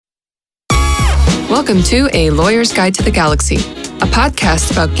Welcome to A Lawyer's Guide to the Galaxy, a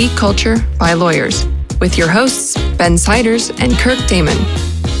podcast about geek culture by lawyers, with your hosts, Ben Siders and Kirk Damman.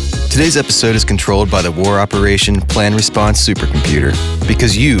 Today's episode is controlled by the War Operation Plan Response Supercomputer,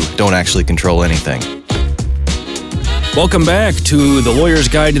 because you don't actually control anything. Welcome back to The Lawyer's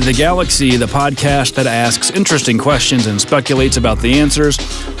Guide to the Galaxy, the podcast that asks interesting questions and speculates about the answers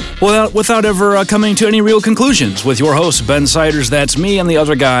without ever coming to any real conclusions. With your host, Ben Siders, that's me, and the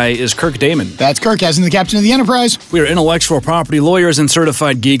other guy is Kirk Damman. That's Kirk, as in the captain of the Enterprise. We are intellectual property lawyers and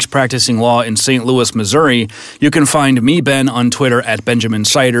certified geeks practicing law in St. Louis, Missouri. You can find me, Ben, on Twitter at Benjamin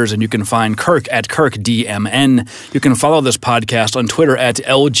Siders, and you can find Kirk at KirkDMN. You can follow this podcast on Twitter at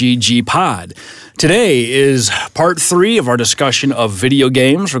LGGPod. Today is part 3 of our discussion of video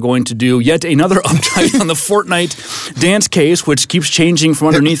games. We're going to do yet another update on the Fornite Dance case, which keeps changing from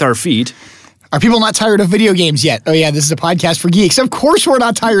underneath our feet. Are people not tired of video games yet? Oh yeah, this is a podcast for geeks. Of course we're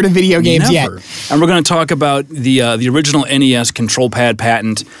not tired of video games yet. And we're going to talk about the original NES control pad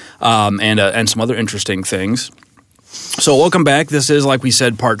patent and some other interesting things. So welcome back. This is, like we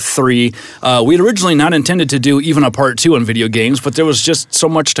said, part 3. We had originally not intended to do even a part 2 on video games, but there was just so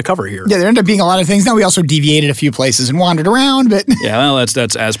much to cover here. Yeah, there ended up being a lot of things. Now we also deviated a few places and wandered around, but yeah, well,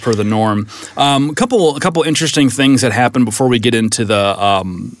 that's as per the norm. A couple interesting things that happened before we get into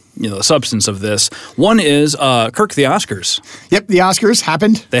the the substance of this. One is Kirk, the Oscars. Yep, the Oscars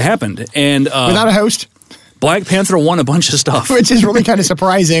happened. They happened, and without a host. Black Panther won a bunch of stuff. Which is really kind of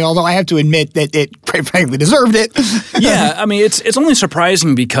surprising, although I have to admit that it quite frankly deserved it. Yeah, I mean, it's only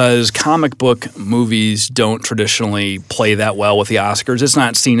surprising because comic book movies don't traditionally play that well with the Oscars. It's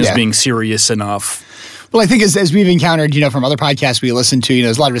not seen as being serious enough. Well, I think as we've encountered, from other podcasts we listen to,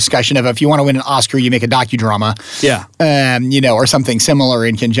 there's a lot of discussion of if you want to win an Oscar, you make a docudrama. Yeah. Or something similar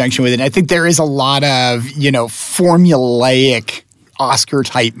in conjunction with it. And I think there is a lot of, formulaic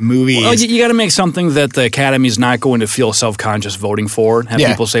Oscar-type movies. Well, you got to make something that the Academy's not going to feel self-conscious voting for. Have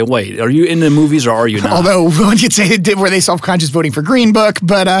people say, wait, are you into movies or are you not? Although one could say, were they self-conscious voting for Green Book?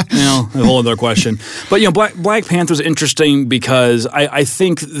 But a whole other question. But, Black Panther's interesting because I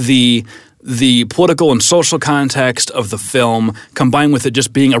think the political and social context of the film, combined with it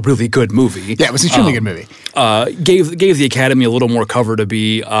just being a really good movie. Yeah, it was an extremely good movie. Gave the Academy a little more cover to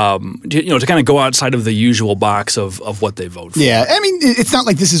be, to kind of go outside of the usual box of what they vote for. Yeah, I mean, it's not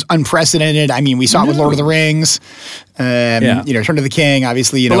like this is unprecedented. I mean, we saw it with Lord of the Rings, Return of the King,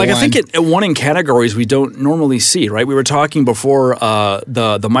 obviously, But I think it won in categories we don't normally see, right? We were talking before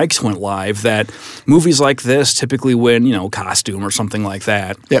the mics went live that movies like this typically win, costume or something like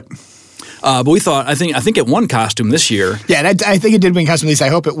that. Yep. But we thought, I think it won costume this year. Yeah, and I think it did win costume. At least I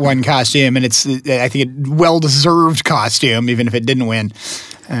hope it won costume, and I think it well-deserved costume, even if it didn't win.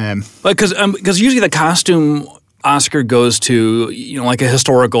 Because usually the costume Oscar goes to, like a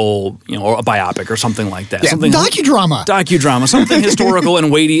historical, or a biopic or something like that. Yeah, something docudrama, something historical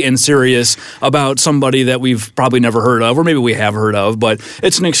and weighty and serious about somebody that we've probably never heard of, or maybe we have heard of, but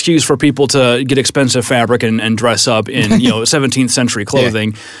it's an excuse for people to get expensive fabric and dress up in, 17th century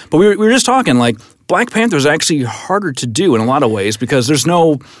clothing. Yeah. But we were just talking, like, Black Panther is actually harder to do in a lot of ways because there's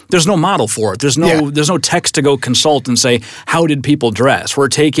no model for it. There's no text to go consult and say, how did people dress? We're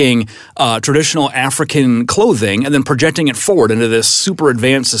taking traditional African clothing and then projecting it forward into this super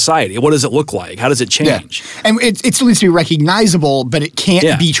advanced society. What does it look like? How does it change? Yeah. And it still needs to be recognizable, but it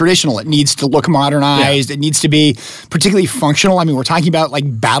can't be traditional. It needs to look modernized. Yeah. It needs to be particularly functional. I mean, we're talking about like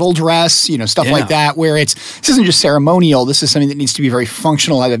battle dress, stuff like that, where this isn't just ceremonial. This is something that needs to be very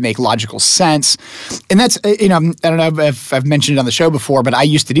functional, have it make logical sense. And that's, I don't know if I've mentioned it on the show before, but I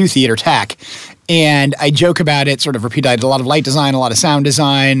used to do theater tech. And I joke about it, sort of repeat, I did a lot of light design, a lot of sound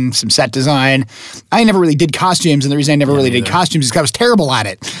design, some set design. I never really did costumes, and the reason I never really did costumes is because I was terrible at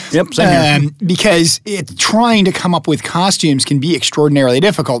it. Yep, same here. Because trying to come up with costumes can be extraordinarily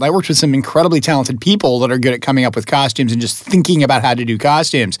difficult. I worked with some incredibly talented people that are good at coming up with costumes and just thinking about how to do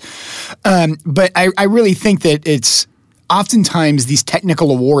costumes. But I really think that it's oftentimes these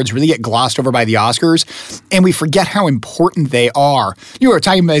technical awards really get glossed over by the Oscars, and we forget how important they are. You were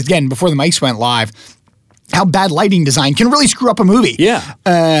talking about, again, before the mics went live, how bad lighting design can really screw up a movie. Yeah.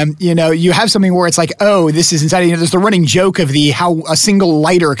 You have something where it's like, oh, this is inside. There's the running joke of how a single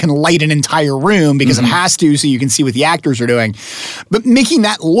lighter can light an entire room because it has to, so you can see what the actors are doing. But making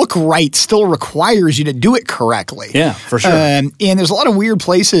that look right still requires you to do it correctly. Yeah, for sure. And there's a lot of weird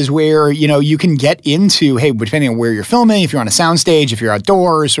places where, you can get into, hey, depending on where you're filming, if you're on a soundstage, if you're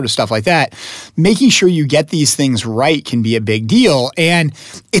outdoors, sort of stuff like that, making sure you get these things right can be a big deal. And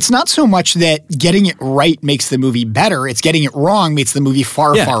it's not so much that getting it right right makes the movie better. It's getting it wrong makes the movie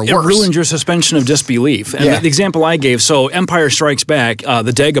far worse. It ruins your suspension of disbelief. And the example I gave, so Empire Strikes Back,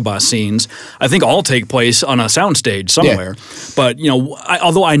 the Dagobah scenes, I think all take place on a soundstage somewhere. Yeah. But,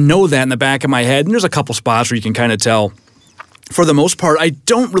 although I know that in the back of my head, and there's a couple spots where you can kind of tell, for the most part, I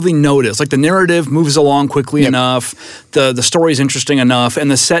don't really notice. Like, the narrative moves along quickly enough, the story's interesting enough,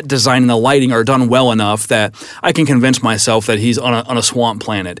 and the set design and the lighting are done well enough that I can convince myself that he's on a swamp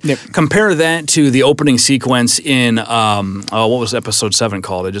planet. Yep. Compare that to the opening sequence in, what was episode 7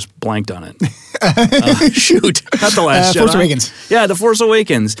 called? I just blanked on it. Shoot. Not The Last Jedi. Force Awakens. Yeah, The Force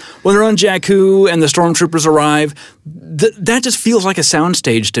Awakens. When they're on Jakku and the stormtroopers arrive, that just feels like a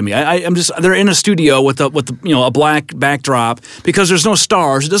soundstage to me. They're in a studio with a black backdrop because there's no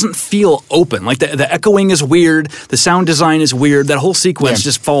stars. It doesn't feel open. Like the echoing is weird. The sound design is weird. That whole sequence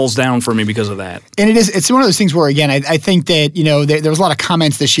just falls down for me because of that. And it's one of those things where, again, I think that, there was a lot of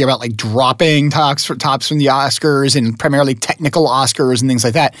comments this year about like dropping tops from the Oscars and primarily technical Oscars and things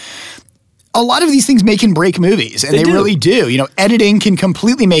like that. A lot of these things make and break movies, and they really do. Editing can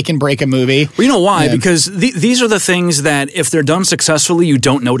completely make and break a movie. Well, you know why? Because these are the things that, if they're done successfully, you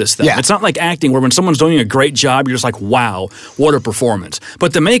don't notice them. Yeah. It's not like acting, where when someone's doing a great job, you're just like, wow, what a performance.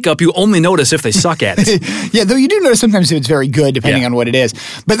 But the makeup, you only notice if they suck at it. Yeah, though you do notice sometimes if it's very good, depending on what it is.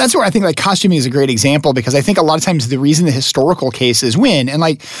 But that's where I think like costuming is a great example, because I think a lot of times the reason the historical cases win, and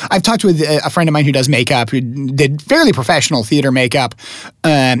like I've talked with a friend of mine who does makeup, who did fairly professional theater makeup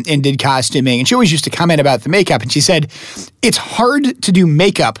and did costuming. And she always used to comment about the makeup, and she said, it's hard to do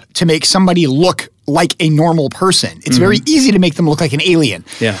makeup to make somebody look like a normal person. It's very easy to make them look like an alien.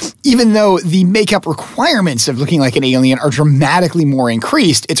 Yeah. Even though the makeup requirements of looking like an alien are dramatically more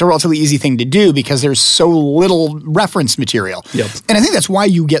increased, it's a relatively easy thing to do because there's so little reference material. Yep. And I think that's why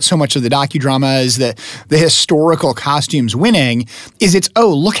you get so much of the docudramas, the historical costumes winning, is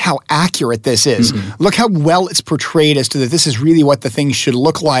look how accurate this is. Mm-hmm. Look how well it's portrayed as to that this is really what the things should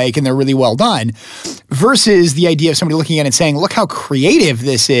look like, and they're really well done, versus the idea of somebody looking at it and saying, look how creative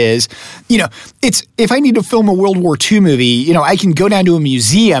this is. If I need to film a World War II movie, I can go down to a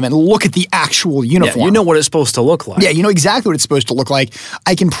museum and look at the actual uniform. Yeah, you know what it's supposed to look like. Yeah, you know exactly what it's supposed to look like.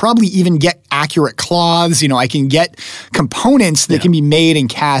 I can probably even get accurate cloths. I can get components that can be made and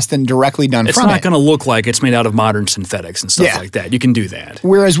cast and directly done from it. It's not going to look like it's made out of modern synthetics and stuff like that. You can do that.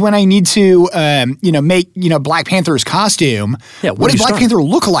 Whereas when I need to, make, Black Panther's costume, what does Black Panther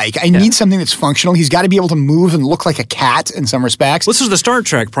look like? I need something that's functional. He's got to be able to move and look like a cat in some respects. Well, this is the Star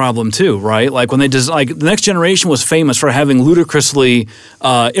Trek problem too, right? Like when they the Next Generation was famous for having ludicrously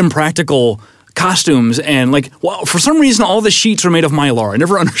impractical costumes, and for some reason all the sheets are made of Mylar. I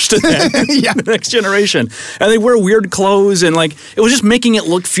never understood that. The Next Generation, and they wear weird clothes, and it was just making it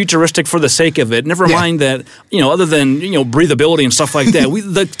look futuristic for the sake of it. Never mind that other than breathability and stuff like that,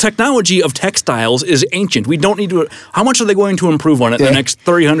 the technology of textiles is ancient. We don't need to. How much are they going to improve on it in the next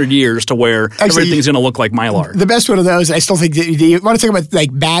 300 years to where everything's going to look like Mylar? The best one of those, I still think, you want to talk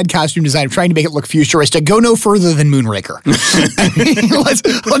about bad costume design of trying to make it look futuristic. Go no further than Moonraker.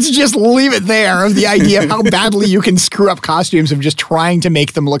 Let's just leave it there. Of the idea of how badly you can screw up costumes of just trying to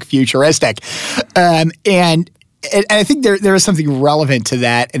make them look futuristic. And I think there is something relevant to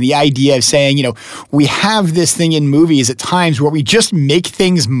that, and the idea of saying, we have this thing in movies at times where we just make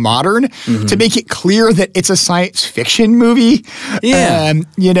things modern to make it clear that it's a science fiction movie. Yeah.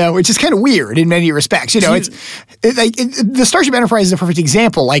 Which is kind of weird in many respects. The Starship Enterprise is a perfect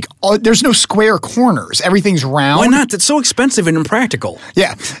example. There's no square corners. Everything's round. Why not? It's so expensive and impractical.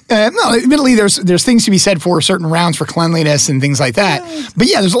 Yeah. No, admittedly, there's things to be said for certain rounds for cleanliness and things like that. But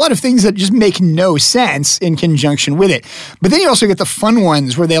there's a lot of things that just make no sense in conjunction with it. But then you also get the fun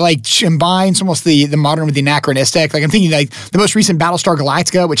ones where they combine almost the modern with the anachronistic. I'm thinking the most recent Battlestar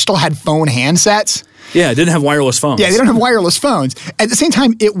Galactica, which still had phone handsets. Yeah, it didn't have wireless phones. Yeah, they don't have wireless phones. At the same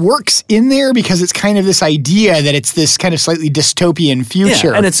time, it works in there because it's kind of this idea that it's this kind of slightly dystopian future.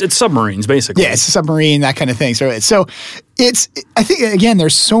 Yeah, and it's submarines, basically. Yeah, it's a submarine, that kind of thing. So I think, again,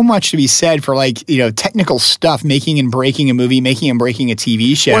 there's so much to be said for technical stuff, making and breaking a movie, making and breaking a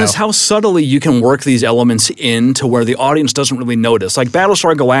TV show. Well, it's how subtly you can work these elements in to where the audience doesn't really notice. Like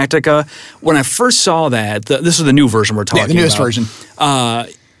Battlestar Galactica, when I first saw that, this is the new version we're talking about. Yeah, the newest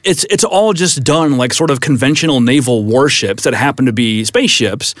version. It's all just done like sort of conventional naval warships that happen to be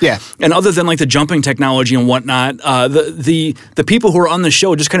spaceships. Yeah. And other than the jumping technology and whatnot, the people who are on the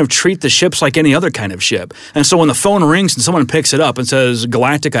show just kind of treat the ships like any other kind of ship. And so when the phone rings and someone picks it up and says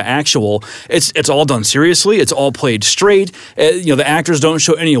Galactica Actual, it's all done seriously. It's all played straight. The actors don't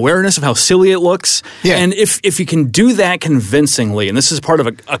show any awareness of how silly it looks. Yeah. And if you can do that convincingly, and this is part of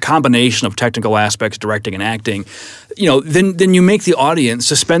a combination of technical aspects, directing and acting, then you make the audience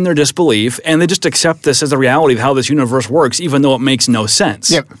suspend their disbelief and they just accept this as the reality of how this universe works, even though it makes no sense.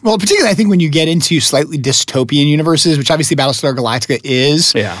 Yeah. Well, particularly I think when you get into slightly dystopian universes, which obviously Battlestar Galactica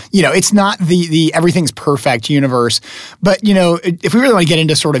is, it's not the everything's perfect universe. But, if we really want to get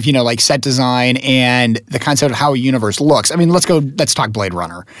into sort of, like set design and the concept of how a universe looks, I mean, let's talk Blade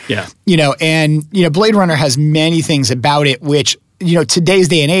Runner. Yeah. Blade Runner has many things about it which, today's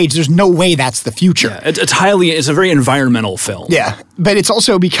day and age, there's no way that's the future. Yeah, it's a very environmental film. Yeah, but it's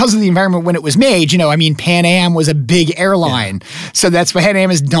also because of the environment when it was made, Pan Am was a big airline. Yeah. So that's why Pan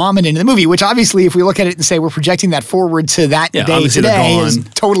Am is dominant in the movie, which obviously if we look at it and say we're projecting that forward to that day today is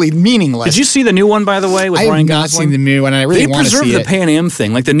totally meaningless. Did you see the new one, by the way, with Ryan Gosling? I have not seen the new one, and I really want to see it. They preserved the Pan Am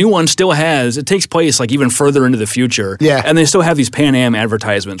thing. Like the new one still it takes place like even further into the future. Yeah. And they still have these Pan Am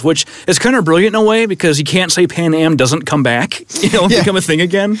advertisements, which is kind of brilliant in a way because you can't say Pan Am doesn't come back, become a thing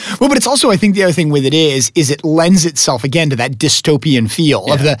again. Well, but it's also, I think the other thing with it is it lends itself again to that dystopian feel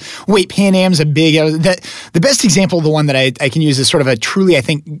of Pan Am's a big, the best example, the one that I can use is sort of a truly, I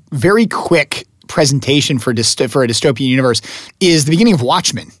think, very quick presentation for a dystopian universe is the beginning of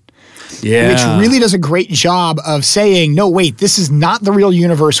Watchmen. Yeah. Which really does a great job of saying, no, wait, this is not the real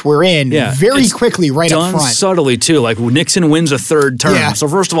universe we're in very quickly right up front. Done subtly, too. Like Nixon wins a third term. Yeah. So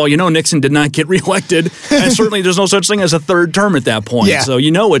first of all, Nixon did not get realected. And certainly there's no such thing as a third term at that point. Yeah. So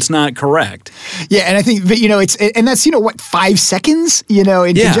it's not correct. Yeah, and I think, and that's, 5 seconds, in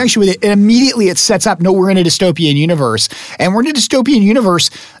conjunction with it. And immediately it sets up, no, we're in a dystopian universe. And we're in a dystopian universe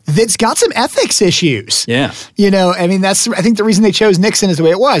that's got some ethics issues. Yeah. That's, I think the reason they chose Nixon is the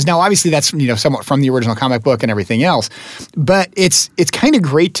way it was. Now, obviously that's, somewhat from the original comic book and everything else. But it's kind of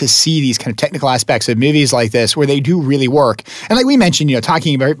great to see these kind of technical aspects of movies like this where they do really work. And like we mentioned,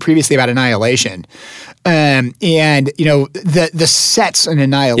 talking about previously about Annihilation, and the sets in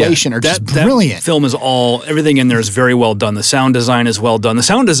Annihilation are just brilliant. That film is everything in there is very well done. The sound design is well done. The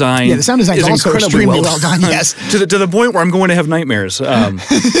sound design is also extremely well done. Yes, to the point where I'm going to have nightmares.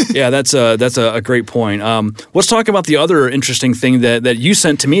 That's a great point. Let's talk about the other interesting thing that you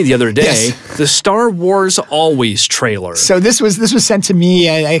sent to me the other day. Yes. The Star Wars Always trailer. So this was sent to me.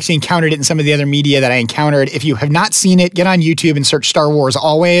 I actually encountered it in some of the other media that I encountered. If you have not seen it, get on YouTube and search Star Wars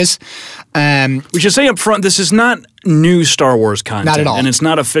Always. We should say up front, this is not new Star Wars content. Not at all. And it's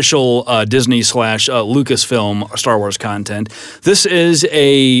not official Disney/Lucasfilm Star Wars content. This is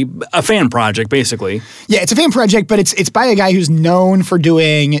a fan project, basically. Yeah, it's a fan project, but it's by a guy who's known for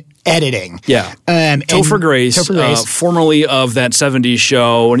doing editing. Yeah. Topher Grace, formerly of that 70s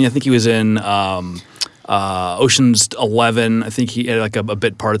show, and I think he was in Ocean's 11. I think he had like a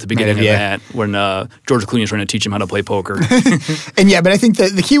bit part at the beginning of that when George Clooney is trying to teach him how to play poker. But I think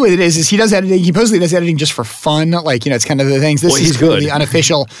the key with it is he does editing. He supposedly does editing just for fun. Like, it's kind of the things. This is really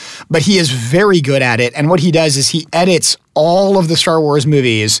unofficial, but he is very good at it. And what he does is he edits all of the Star Wars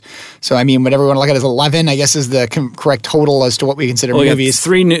movies. So, whatever you want to look at as 11, I guess is the correct total as to what we consider movies.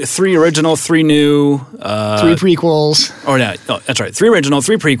 Three original, 3 new. 3 prequels. That's right. 3 original,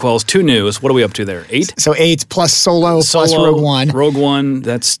 3 prequels, 2 news. What are we up to there? 8? So 8 plus Solo plus Rogue One. Rogue One,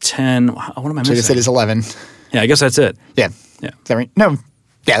 that's 10. What am I missing? So I guess it is 11. Yeah, I guess that's it. Yeah. Is that right? No.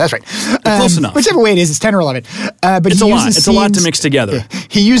 Yeah, that's right. Close enough. Whichever way it is, it's 10 or 11. But it's a lot. It's a lot to mix together.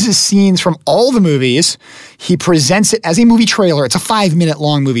 He uses scenes from all the movies. He presents it as a movie trailer. It's a 5-minute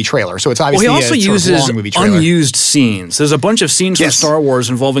long movie trailer, so it's obviously he also uses long movie trailer. Unused scenes. There's a bunch of scenes from Star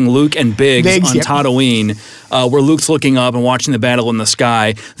Wars involving Luke and Biggs on Tatooine, where Luke's looking up and watching the battle in the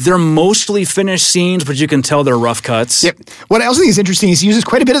sky. They're mostly finished scenes, but you can tell they're rough cuts. Yep. What I also think is interesting is he uses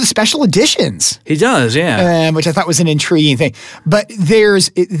quite a bit of the special editions. He does, yeah. Which I thought was an intriguing thing. But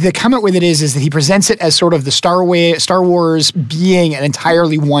the comment with it is that he presents it as sort of the Star Wars being an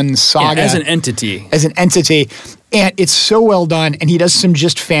entirely one saga. Yeah, as an entity. And it's so well done, and he does some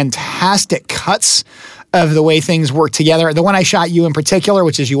just fantastic cuts of the way things work together. The one I shot you in particular,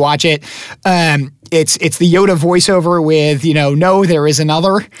 which is you watch it, it's the Yoda voiceover with, no, there is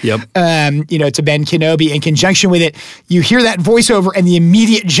another. Yep. To Ben Kenobi. In conjunction with it, you hear that voiceover, and the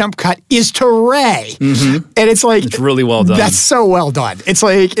immediate jump cut is to Rey. Mm-hmm. And it's like... It's really well done. That's so well done. It's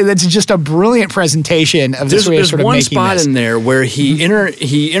like, it's just a brilliant presentation of this way of sort of making this. There's one spot in there where he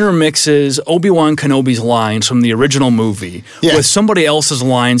intermixes Obi-Wan Kenobi's lines from the original movie with somebody else's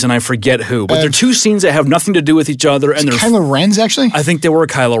lines, and I forget who. But they're 2 scenes that have nothing to do with each other. And Kylo Ren's, actually? I think they were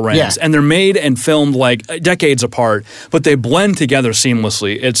Kylo Ren's. Yeah. And they're made and filmed filmed like decades apart, but they blend together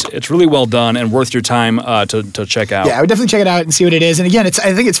seamlessly. It's really well done and worth your time to check out. Yeah, I would definitely check it out and see what it is. And again, I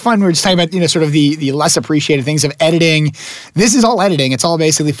think it's fun. We're just talking about sort of the less appreciated things of editing. This is all editing. It's all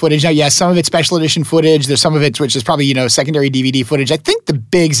basically footage. Now, yes, some of it's special edition footage. There's some of it which is probably secondary DVD footage. I think the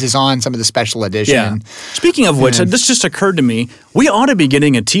Biggs is on some of the special edition. Yeah. Speaking of which, this just occurred to me. We ought to be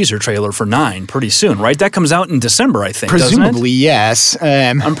getting a teaser trailer for 9 pretty soon, right? That comes out in December, I think. Presumably, yes.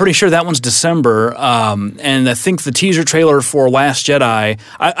 I'm pretty sure that one's December. And I think the teaser trailer for Last Jedi,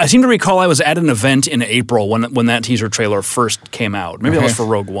 I seem to recall I was at an event in April when that teaser trailer first came out. Maybe that was for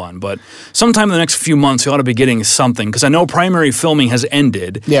Rogue One. But sometime in the next few months, we ought to be getting something. Because I know primary filming has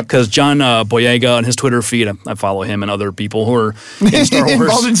ended. Because John Boyega on his Twitter feed, I follow him and other people who are in Star Wars.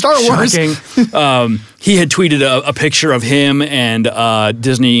 Involved in Star Wars. Shocking. He had tweeted a picture of him and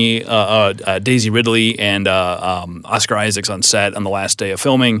Disney, Daisy Ridley and Oscar Isaacs on set on the last day of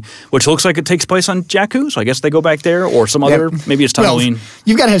filming, which looks like it takes place on Jakku. So I guess they go back there or some other, maybe it's Tatooine. Well,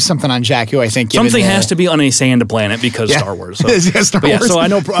 you've got to have something on Jakku, I think. Something has to be on a sand planet because Star Wars. So. Star Wars. So I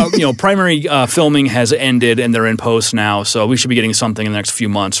know primary filming has ended and they're in post now. So we should be getting something in the next few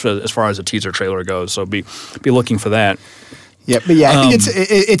months as far as a teaser trailer goes. So be looking for that. Yeah, but I think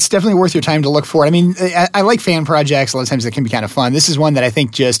it's definitely worth your time to look for it. I mean, I like fan projects. A lot of times it can be kind of fun. This is one that I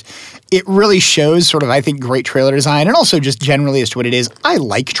think it really shows sort of, I think, great trailer design and also just generally as to what it is. I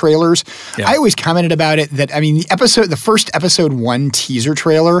like trailers. Yeah. I always commented about it that, I mean, the first episode 1 teaser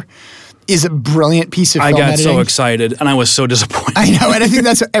trailer is a brilliant piece of film editing. I got so excited, and I was so disappointed. I know, and I think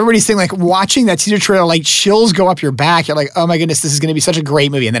that's what everybody's saying. Like, watching that teaser trailer, like, chills go up your back. You're like, oh my goodness, this is going to be such a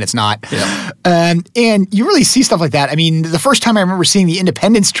great movie, and then it's not. Yeah. And you really see stuff like that. I mean, the first time I remember seeing the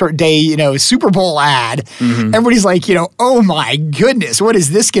Independence Day, Super Bowl ad, everybody's like, oh my goodness, what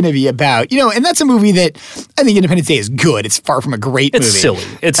is this going to be about? And that's a movie that I think Independence Day is good. It's far from a great movie. It's silly.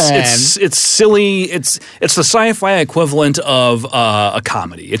 It's silly. It's the sci-fi equivalent of a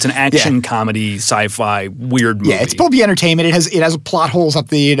comedy. It's an action comedy, sci-fi, weird movie. Yeah, it's pulpy entertainment. It has plot holes up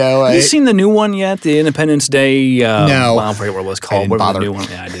the, Have you seen the new one yet? The Independence Day? No. I forget what it was called. What was the new one?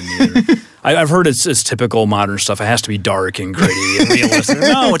 Yeah, I didn't either. I've heard it's typical modern stuff. It has to be dark and gritty and realistic.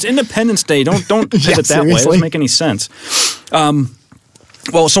 No, it's Independence Day. Don't pivot that way. It doesn't make any sense.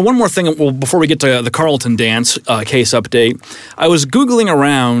 Well, so one more thing before we get to the Carlton Dance case update. I was Googling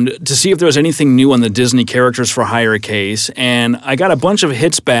around to see if there was anything new on the Disney Characters for Hire case, and I got a bunch of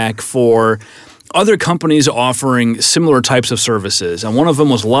hits back for other companies offering similar types of services, and one of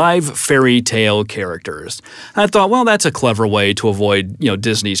them was live fairy tale characters. And I thought, well, that's a clever way to avoid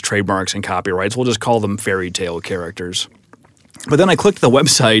Disney's trademarks and copyrights. We'll just call them fairy tale characters. But then I clicked the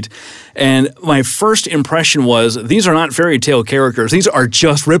website, and my first impression was, these are not fairy tale characters. These are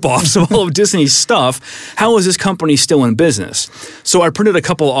just ripoffs of all of Disney's stuff. How is this company still in business? So I printed a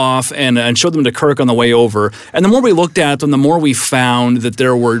couple off and showed them to Kirk on the way over. And the more we looked at them, the more we found that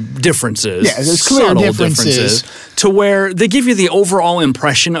there were differences. Yeah, there's clear subtle differences. To where they give you the overall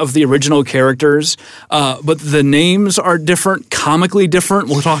impression of the original characters, but the names are different, comically different.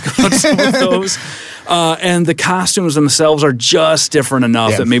 We'll talk about some of those. And the costumes themselves are just different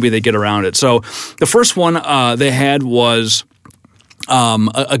enough that maybe they get around it. So the first one they had was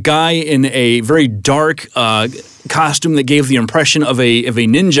a guy in a very dark costume that gave the impression of a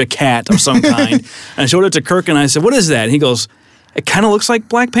ninja cat of some kind. And I showed it to Kirk and I said, what is that? And he goes, it kind of looks like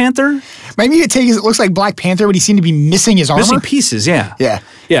Black Panther. My immediate take is it looks like Black Panther, but he seemed to be missing his armor. Missing pieces, yeah.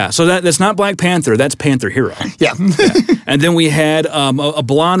 Yeah, so that's not Black Panther, that's Panther Hero. Yeah. And then we had a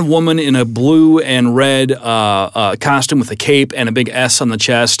blonde woman in a blue and red costume with a cape and a big S on the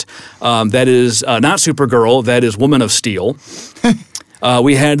chest. That is not Supergirl, that is Woman of Steel.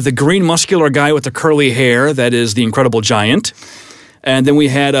 We had the green muscular guy with the curly hair, that is the Incredible Giant. And then we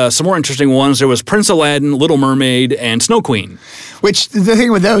had some more interesting ones. There was Prince Aladdin, Little Mermaid, and Snow Queen. Which, the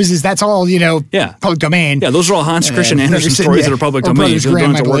thing with those is that's all, public domain. Yeah, those are all Hans Christian Andersen stories that are public domain. So they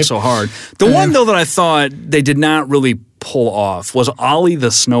don't have to work so hard. The one, though, that I thought they did not really pull off was Ollie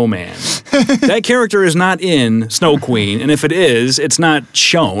the Snowman. That character is not in Snow Queen, and if it is, it's not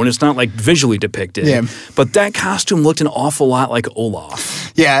shown. It's not, visually depicted. Yeah. But that costume looked an awful lot like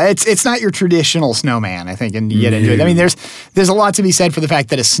Olaf. Yeah, it's not your traditional snowman, I think, and you get into it. I mean, there's a lot to be said for the fact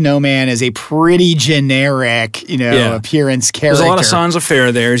that a snowman is a pretty generic, appearance character. There's a lot of sans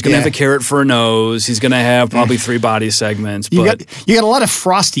affaire there. He's going to have a carrot for a nose. He's going to have probably 3 body segments. You got a lot of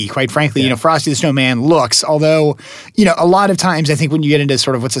Frosty, quite frankly. Frosty the Snowman looks, although, a lot of times I think when you get into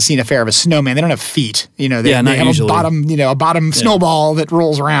sort of what's a scene affair of a snowman, they don't have feet. They have usually. a bottom snowball that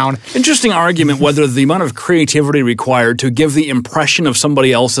rolls around. Interesting argument whether the amount of creativity required to give the impression of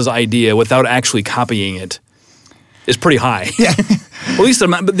somebody else's idea without actually copying it. is pretty high. Yeah. At least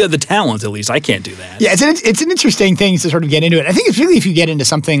the talent, at least. I can't do that. Yeah, it's an interesting thing to sort of get into it. I think particularly if you get into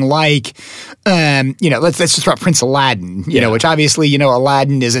something like, let's just throw out Prince Aladdin, you know, which obviously,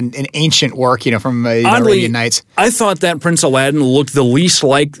 Aladdin is an ancient work, from Arabian Nights. I thought that Prince Aladdin looked the least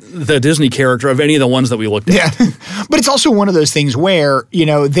like the Disney character of any of the ones that we looked at. Yeah, but it's also one of those things where,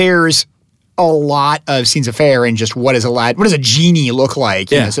 there's a lot of scenes of fare in just what does a genie look like,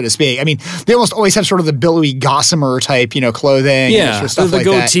 so to speak. I mean, they almost always have sort of the billowy gossamer type, clothing. Yeah, sort of stuff the like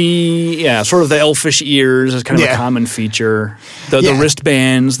goatee, sort of the elfish ears is kind of a common feature. The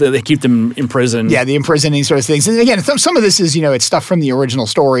wristbands, they keep them imprisoned. Yeah, the imprisoning sort of things. And again, some of this is, it's stuff from the original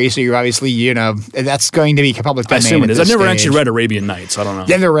story, so you're obviously, that's going to be public domain. I assume it is. I've never stage. actually read Arabian Nights. I don't know.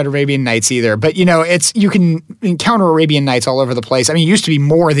 Yeah, I've never read Arabian Nights either. But, you can encounter Arabian Nights all over the place. I mean, it used to be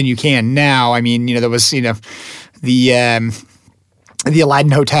more than you can now. I mean, there was, the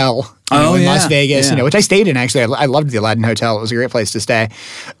Aladdin Hotel in Las Vegas, which I stayed in, actually. I loved the Aladdin Hotel. It was a great place to stay.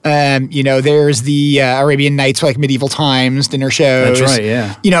 There's the Arabian Nights, like medieval times, dinner shows. That's right,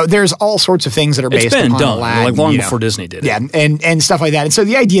 yeah. There's all sorts of things that are based upon done, Aladdin. like long before Disney did it. Yeah, and stuff like that. And so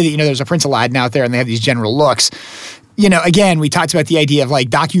the idea that, there's a Prince Aladdin out there and they have these general looks. Again, we talked about the idea of like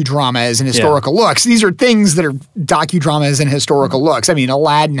docudramas and historical looks. These are things that are docudramas and historical looks. I mean,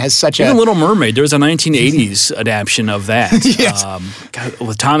 Aladdin has such Even Little Mermaid. There was a 1980s adaptation of that. Yes.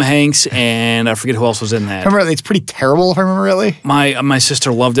 With Tom Hanks and I forget who else was in that. Remember, it's pretty terrible if I remember really. My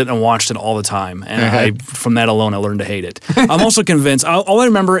sister loved it and watched it all the time. And from that alone, I learned to hate it. I'm also convinced, all I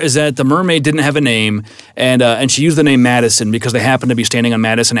remember is that the mermaid didn't have a name and she used the name Madison because they happened to be standing on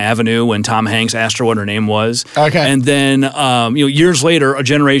Madison Avenue when Tom Hanks asked her what her name was. Okay. And then, years later, a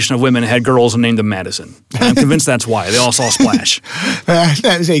generation of women had girls and named them Madison. I'm convinced that's why. They all saw Splash.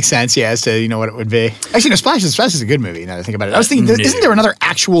 That makes sense, as to, what it would be. Actually, no, Splash is a good movie, now that I think about it. I was thinking, isn't there another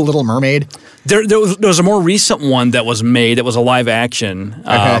actual Little Mermaid? There was a more recent one that was made. It was a live action,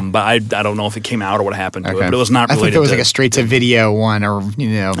 but I don't know if it came out or what happened to it. But it was not related. I think there was like a straight-to-video one, or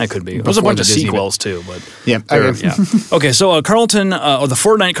that could be. There was a bunch of sequels too, but yeah. Okay, so Carlton, or the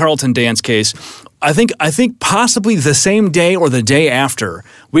Fornite Carlton Dance case. I think possibly the same day or the day after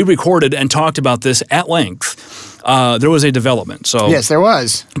we recorded and talked about this at length. There was a development. So yes, there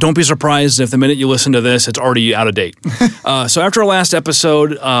was. Don't be surprised if the minute you listen to this, it's already out of date. So after our last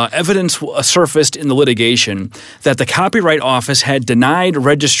episode, evidence surfaced in the litigation that the Copyright Office had denied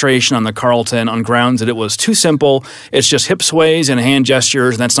registration on the Carlton on grounds that it was too simple. It's just hip sways and hand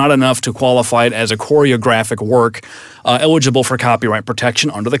gestures, and that's not enough to qualify it as a choreographic work eligible for copyright protection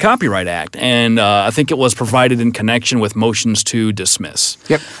under the Copyright Act. And I think it was provided in connection with motions to dismiss.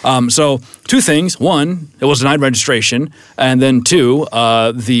 Yep. So two things. One, it was denied registration. And then two, I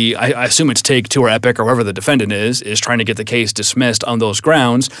assume it's Take Two or Epic or whoever the defendant is trying to get the case dismissed on those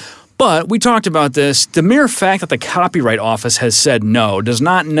grounds. But we talked about this. The mere fact that the Copyright Office has said no does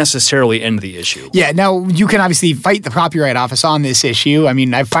not necessarily end the issue. Yeah, now you can obviously fight the Copyright Office on this issue. I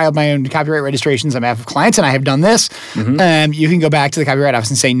mean, I've filed my own copyright registrations on behalf of clients, and I have done this. Mm-hmm. You can go back to the Copyright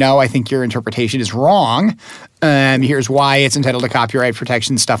Office and say, no, I think your interpretation is wrong. Here's why it's entitled to copyright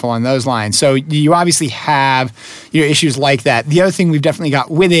protection, stuff along those lines. So you obviously have issues like that. The other thing we've definitely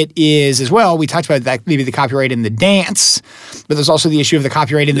got with it is, as well, we talked about that maybe the copyright in the dance, but there's also the issue of the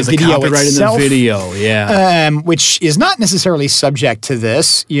copyright in the video copyright itself. In the video, yeah. Which is not necessarily subject to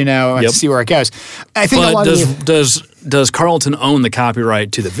this, let's see where it goes. I think but a lot of does Carlton own the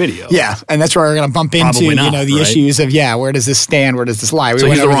copyright to the video? Yeah, and that's where we're going to bump into the issues of where does this stand, where does this lie? So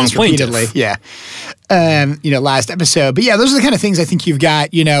he's the wrong plaintiff. Repeatedly. Yeah. Last episode. But yeah, those are the kind of things I think you've got,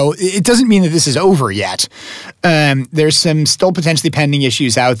 it doesn't mean that this is over yet. There's some still potentially pending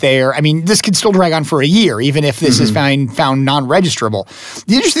issues out there. I mean, this could still drag on for a year, even if this is found non-registrable.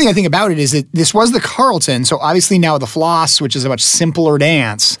 The interesting thing I think about it is that this was the Carlton, so obviously now the Floss, which is a much simpler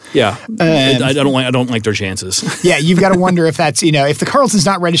dance. Yeah. I don't like their chances. Yeah, you've got to wonder if that's, if the Carlton's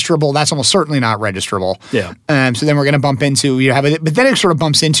not registrable, that's almost certainly not registrable. Yeah. So then we're going to bump into, but then it sort of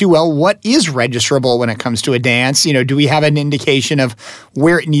bumps into, well, what is registrable when it comes to a dance? Do we have an indication of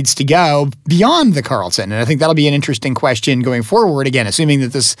where it needs to go beyond the Carlton? And I think that'll be an interesting question going forward, again, assuming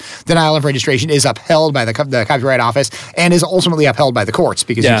that this denial of registration is upheld by the Copyright Office and is ultimately upheld by the courts,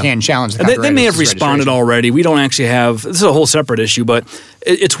 because you can challenge the Copyright They may have responded already. We don't actually have, this is a whole separate issue, but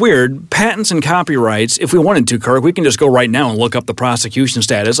it's weird. Patents and copyrights, if we wanted to, Kirk, we can just go right now and look up the prosecution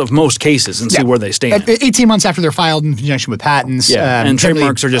status of most cases and see where they stand. 18 months after they're filed in conjunction with patents. And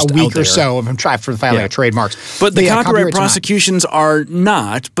trademarks are just a week out there. or so after the filing of trademarks. But the copyright prosecutions are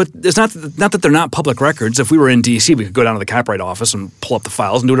not, but it's not that they're not public records. If we were in D.C., we could go down to the Copyright Office and pull up the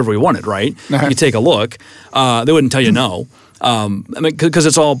files and do whatever we wanted, right? You could take a look. They wouldn't tell you no. because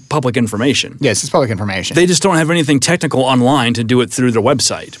it's all public information. Yes, it's public information. They just don't have anything technical online to do it through their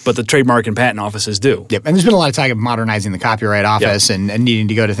website, but the trademark and patent offices do. Yep, and there's been a lot of talk of modernizing the Copyright Office and needing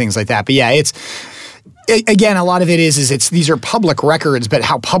to go to things like that. But yeah, again, a lot of it is these are public records, but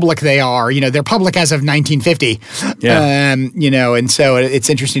how public they are, they're public as of 1950. Yeah. And so it's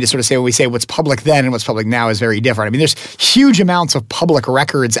interesting to sort of say when we say what's public then and what's public now is very different. I mean, there's huge amounts of public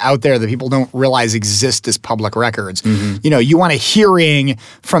records out there that people don't realize exist as public records. Mm-hmm. You want a hearing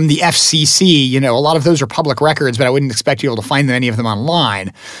from the FCC, a lot of those are public records, but I wouldn't expect you to be able to find any of them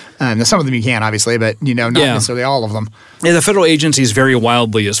online. Now, some of them you can, obviously, but, not necessarily all of them. Yeah, the federal agencies vary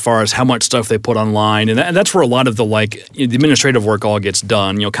wildly as far as how much stuff they put online, and that's where a lot of the the administrative work all gets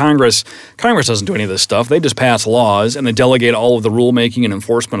done. Congress doesn't do any of this stuff. They just pass laws and they delegate all of the rulemaking and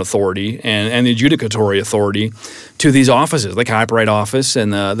enforcement authority and the adjudicatory authority to these offices, the Copyright Office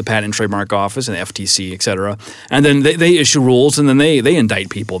and the Patent and Trademark Office and the FTC, et cetera. And then they issue rules and then they indict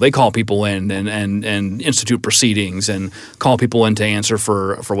people. They call people in and institute proceedings and call people in to answer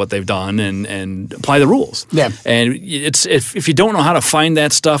for what they've done and apply the rules. Yeah. And it's if you don't know how to find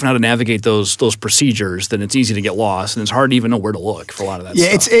that stuff and how to navigate those procedures, then it's easy to get lost and it's hard to even know where to look for a lot of that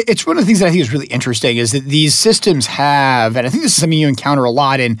stuff. Yeah, it's one of the things that I think is really interesting is that these systems have, and I think this is something you encounter a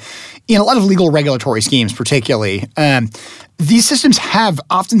lot in a lot of legal regulatory schemes particularly, these systems have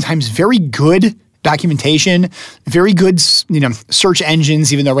oftentimes very good documentation, very good, search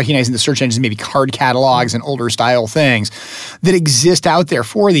engines, even though recognizing the search engines may be card catalogs and older style things that exist out there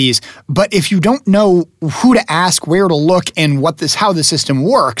for these. But if you don't know who to ask, where to look, and how the system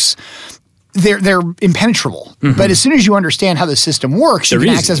works, they're impenetrable. Mm-hmm. But as soon as you understand how the system works, you can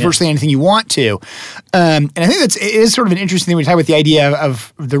access virtually anything you want to. And I think it is sort of an interesting thing when you talk about the idea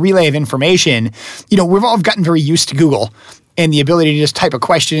of the relay of information. We've all gotten very used to Google and the ability to just type a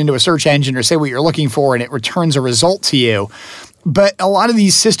question into a search engine or say what you're looking for and it returns a result to you. But a lot of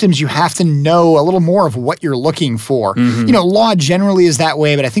these systems, you have to know a little more of what you're looking for. Mm-hmm. Law generally is that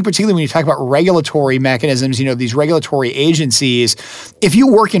way, but I think particularly when you talk about regulatory mechanisms, these regulatory agencies, if you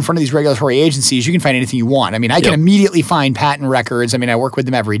work in front of these regulatory agencies, you can find anything you want. I mean, I can immediately find patent records. I mean, I work with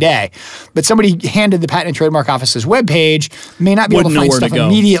them every day. But somebody handed the Patent and Trademark Office's webpage may not be able to find stuff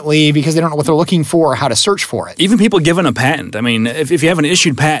immediately because they don't know what they're looking for or how to search for it. Even people given a patent. I mean, if you have an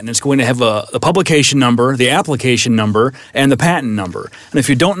issued patent, it's going to have the publication number, the application number, and the patent number. And if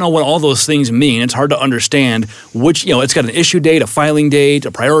you don't know what all those things mean, it's hard to understand which, it's got an issue date, a filing date,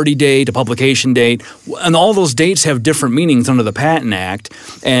 a priority date, a publication date, and all those dates have different meanings under the Patent Act,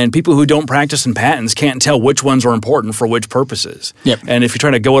 and people who don't practice in patents can't tell which ones are important for which purposes. Yep. And if you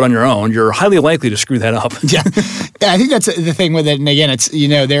try to go it on your own, you're highly likely to screw that up. Yeah, I think that's the thing with it. And again, it's,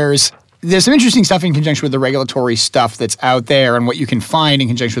 there's some interesting stuff in conjunction with the regulatory stuff that's out there and what you can find in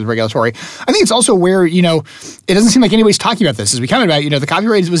conjunction with regulatory. I think it's also where, it doesn't seem like anybody's talking about this. As we commented about, the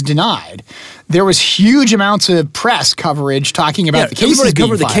copyright was denied. There was huge amounts of press coverage talking about the case. Everybody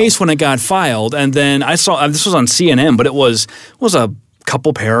covered the case when it got filed. And then I saw, this was on CNN, but it was a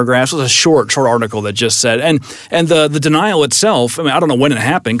couple paragraphs. It was a short article that just said, and the denial itself, I mean, I don't know when it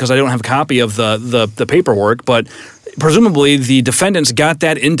happened because I don't have a copy of the paperwork, but presumably the defendants got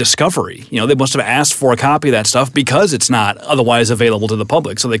that in discovery. They must have asked for a copy of that stuff because it's not otherwise available to the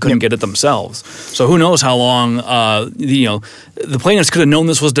public, so they couldn't get it themselves. So who knows how long the plaintiffs could have known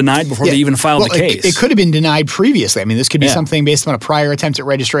this was denied before they even filed the case. It could have been denied previously. I mean, this could be something based on a prior attempt at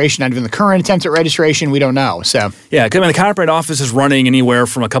registration, not even the current attempt at registration. We don't know. So because the Copyright Office is running anywhere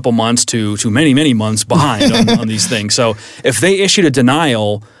from a couple months to many, many months behind on these things. So if they issued a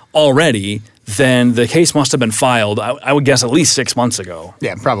denial already, then the case must have been filed, I would guess, at least 6 months ago.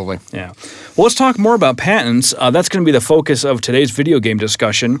 Yeah, probably. Yeah. Well, let's talk more about patents. That's going to be the focus of today's video game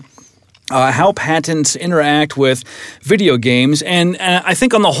discussion. How patents interact with video games. And I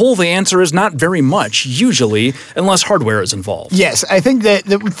think on the whole, the answer is not very much, usually, unless hardware is involved. Yes. I think that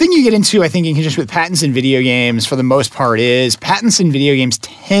the thing you get into, I think, in conjunction with patents in video games, for the most part, is patents in video games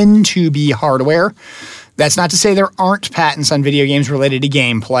tend to be hardware. That's not to say there aren't patents on video games related to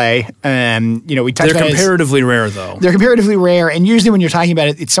gameplay. We touched on They're comparatively rare, though. They're comparatively rare, and usually when you're talking about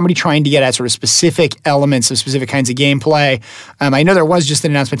it, it's somebody trying to get at sort of specific elements of specific kinds of gameplay. I know there was just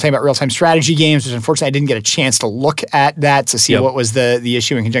an announcement talking about real-time strategy games, which unfortunately I didn't get a chance to look at that to see what was the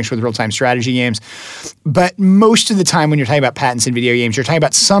issue in conjunction with real-time strategy games. But most of the time when you're talking about patents in video games, you're talking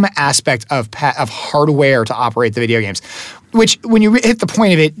about some aspect of hardware to operate the video games. Which, when you hit the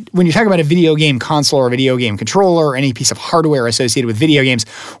point of it, when you talk about a video game console or a video game controller or any piece of hardware associated with video games,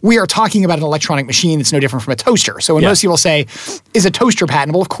 we are talking about an electronic machine that's no different from a toaster. So when most people say, is a toaster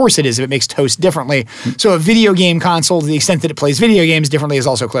patentable? Of course it is if it makes toast differently. So a video game console, to the extent that it plays video games differently, is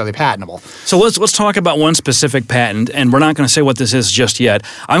also clearly patentable. So let's talk about one specific patent, and we're not going to say what this is just yet.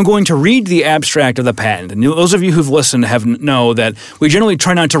 I'm going to read the abstract of the patent. And those of you who've listened know that we generally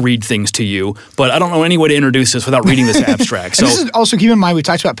try not to read things to you, but I don't know any way to introduce this without reading this abstract. So this is also, keep in mind, we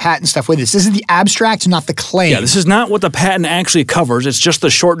talked about patent stuff with this. This is the abstract, not the claim. Yeah, this is not what the patent actually covers. It's just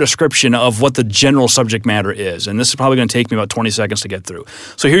the short description of what the general subject matter is. And this is probably going to take me about 20 seconds to get through.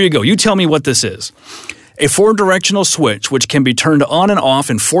 So here you go. You tell me what this is. A 4-directional switch, which can be turned on and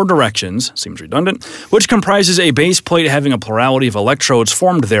off in 4 directions, seems redundant, which comprises a base plate having a plurality of electrodes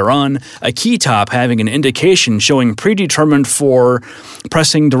formed thereon, a key top having an indication showing predetermined for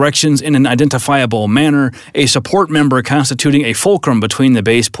pressing directions in an identifiable manner, a support member constituting a fulcrum between the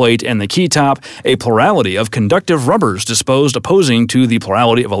base plate and the key top, a plurality of conductive rubbers disposed opposing to the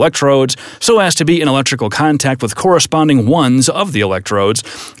plurality of electrodes, so as to be in electrical contact with corresponding ones of the electrodes,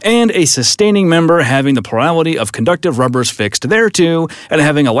 and a sustaining member having the plurality of conductive rubbers fixed thereto, and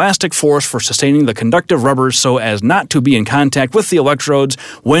having elastic force for sustaining the conductive rubbers so as not to be in contact with the electrodes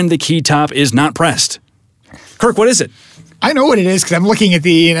when the key top is not pressed. Kirk, what is it? I know what it is because I'm looking at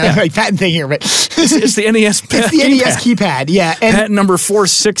the patent thing here, but it's the NES. It's the NES keypad, yeah. And patent number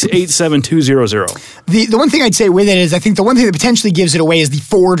 4687200. The one thing I'd say with it is I think the one thing that potentially gives it away is the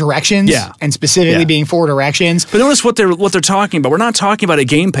 4 directions, and specifically being 4 directions. But notice what they're talking about. We're not talking about a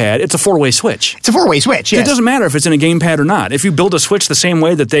gamepad. It's a 4-way switch. It's a 4-way switch. Yes. It doesn't matter if it's in a gamepad or not. If you build a switch the same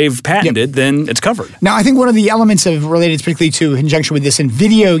way that they've patented, then it's covered. Now, I think one of the elements of related particularly to conjunction with this in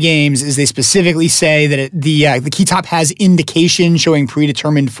video games is they specifically say that the key top has indication showing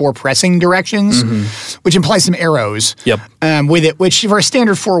predetermined for pressing directions, which implies some arrows with it, which for a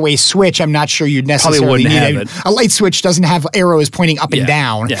standard 4-way switch, I'm not sure you'd necessarily need. A light switch doesn't have arrows pointing up and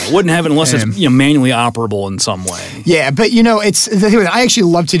down. Yeah, it wouldn't have it unless it's manually operable in some way. Yeah, but it's the thing that I actually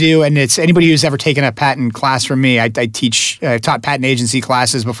love to do, and it's anybody who's ever taken a patent class from me, I've taught patent agency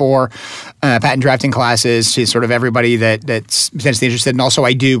classes before, patent drafting classes to sort of everybody that's potentially interested, and also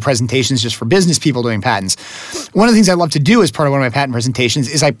I do presentations just for business people doing patents. One of the things I love to do as part of one of my patent presentations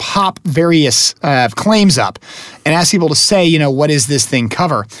is I pop various claims up and ask people to say, what does this thing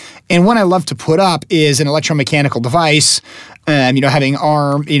cover? And one I love to put up is an electromechanical device, having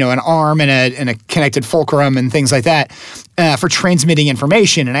an arm and a connected fulcrum and things like that for transmitting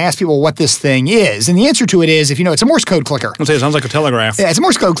information. And I ask people what this thing is. And the answer to it is, it's a Morse code clicker. I'll say it sounds like a telegraph. Yeah, it's a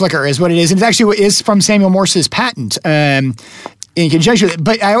Morse code clicker is what it is. And it's actually is from Samuel Morse's patent. In conjunction with it.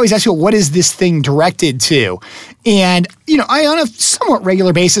 But I always ask people, what is this thing directed to? And, I on a somewhat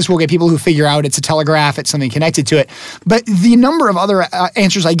regular basis will get people who figure out it's a telegraph, it's something connected to it. But the number of other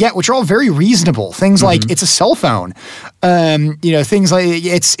answers I get, which are all very reasonable, things like it's a cell phone, things like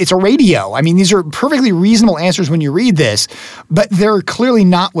it's a radio. I mean, these are perfectly reasonable answers when you read this, but they're clearly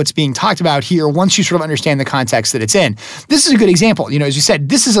not what's being talked about here once you sort of understand the context that it's in. This is a good example. As you said,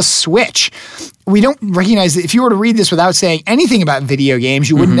 this is a switch. We don't recognize that if you were to read this without saying anything about video games,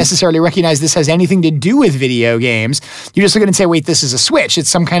 you wouldn't necessarily recognize this has anything to do with video games. You just look at it and say, wait, this is a switch. It's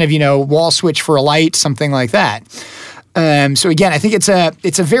some kind of, wall switch for a light, something like that. So again, I think it's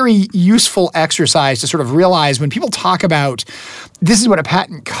a very useful exercise to sort of realize when people talk about this is what a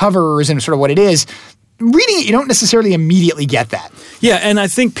patent covers and sort of what it is, reading it, you don't necessarily immediately get that. Yeah, and I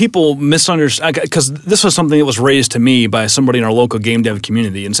think people misunderstand, because this was something that was raised to me by somebody in our local game dev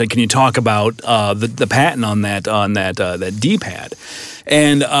community and said, can you talk about the patent on that D-pad?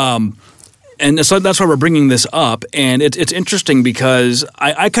 And so that's why we're bringing this up, and it's interesting because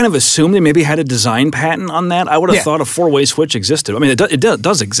I kind of assumed they maybe had a design patent on that. I would have thought a 4-way switch existed. I mean, it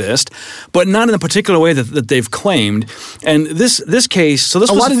does exist, but not in the particular way that they've claimed. And this case, so this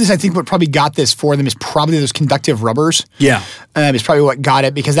a lot of this, I think, what probably got this for them is probably those conductive rubbers. Yeah, is probably what got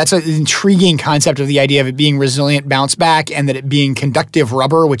it, because that's an intriguing concept of the idea of it being resilient bounce back and that it being conductive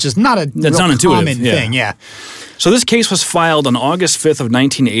rubber, which is not a common thing. Yeah. So this case was filed on August 5th of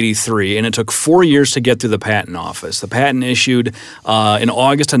 1983, and it took 4 years to get through the patent office. The patent issued in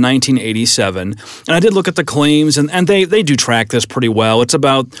August of 1987, and I did look at the claims, and they do track this pretty well. It's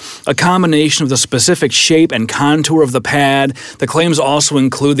about a combination of the specific shape and contour of the pad. The claims also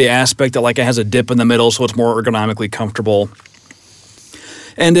include the aspect that it has a dip in the middle, so it's more ergonomically comfortable.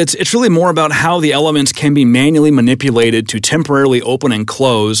 And it's really more about how the elements can be manually manipulated to temporarily open and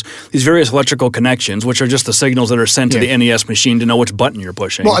close these various electrical connections, which are just the signals that are sent to the NES machine to know which button you're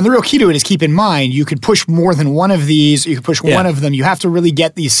pushing. Well, and the real key to it is keep in mind, you could push more than one of these, you could push one of them. You have to really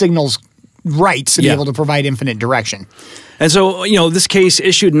get these signals rights to be able to provide infinite direction. And so, this case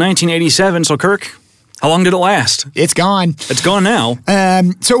issued in 1987. So, Kirk, how long did it last? It's gone. It's gone now.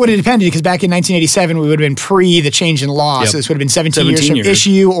 So it would have depended, because back in 1987, we would have been pre the change in law. So this would have been 17 years from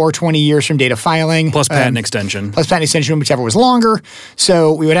issue or 20 years from date of filing. Plus patent extension. Plus patent extension, whichever was longer.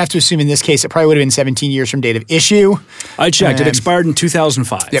 So we would have to assume in this case it probably would have been 17 years from date of issue. I checked. It expired in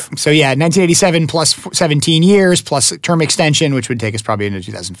 2005. Yep. So 1987 plus 17 years plus term extension, which would take us probably into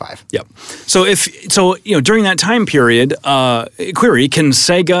 2005. Yep. So during that time period, query, can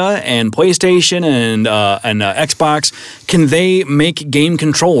Sega and PlayStation and Xbox, can they make game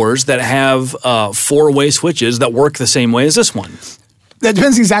controllers that have 4-way switches that work the same way as this one? That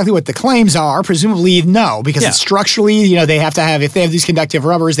depends exactly what the claims are. Presumably, no, because it's structurally, they have to have, if they have these conductive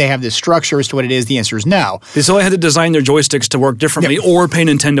rubbers, they have this structure as to what it is. The answer is no. So they had to design their joysticks to work differently or pay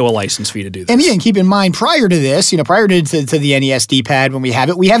Nintendo a license fee to do this. And again, keep in mind, prior to this, prior to the NES D-pad, when we have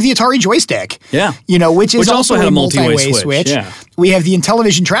the Atari joystick. Yeah. Which is also had a a multi-way switch. Yeah. We have the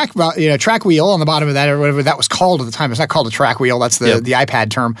Intellivision track wheel on the bottom of that, or whatever that was called at the time. It's not called a track wheel. That's the iPad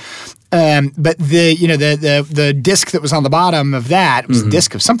term. But the disc that was on the bottom of that was a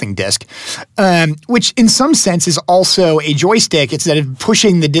disc of something disc, which in some sense is also a joystick. Instead of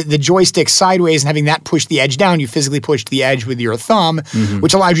pushing the joystick sideways and having that push the edge down, you physically pushed the edge with your thumb,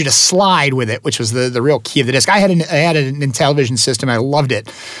 which allowed you to slide with it, which was the real key of the disc. I had an Intellivision system. I loved it.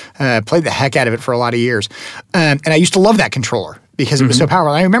 Played the heck out of it for a lot of years, and I used to love that controller, because it was so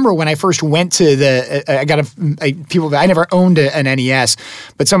powerful. I remember when I first went to I never owned an NES,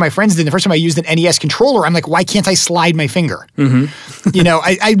 but some of my friends did. The first time I used an NES controller, I'm like, why can't I slide my finger?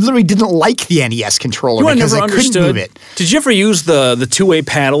 I literally didn't like the NES controller because I couldn't move it. Did you ever use the two-way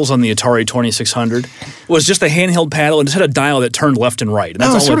paddles on the Atari 2600? It was just a handheld paddle and just had a dial that turned left and right. And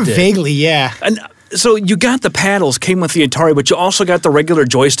that's all sort it of did. Vaguely, yeah. And so you got the paddles, came with the Atari, but you also got the regular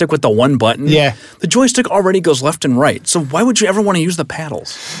joystick with the one button. Yeah. The joystick already goes left and right. So why would you ever want to use the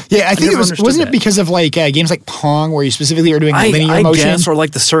paddles? Yeah, I think wasn't it because of games like Pong, where you specifically are doing linear motion? I guess, or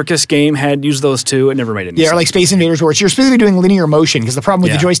like the circus game had used those too. It never made any sense. Yeah, or like Space Invaders, where you're specifically doing linear motion, because the problem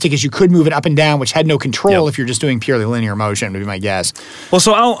with the joystick is you could move it up and down, which had no control if you're just doing purely linear motion, would be my guess. Well,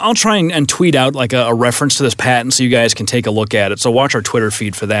 so I'll try and tweet out like a reference to this patent so you guys can take a look at it. So watch our Twitter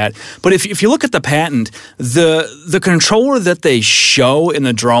feed for that. But if you look at the patent, the controller that they show in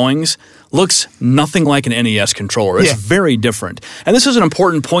the drawings looks nothing like an NES controller. It's very different. And this is an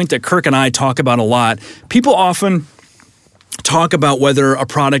important point that Kirk and I talk about a lot. People often talk about whether a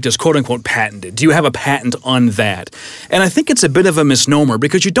product is quote-unquote patented. Do you have a patent on that? And I think it's a bit of a misnomer,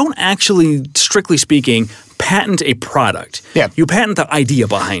 because you don't actually, strictly speaking, patent a product. Yeah. You patent the idea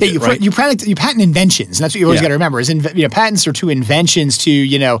behind it, right? You patent inventions, and that's what you always got to remember. Is patents are to inventions,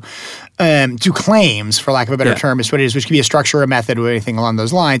 to claims, for lack of a better term, is what it is, which could be a structure, a method, or anything along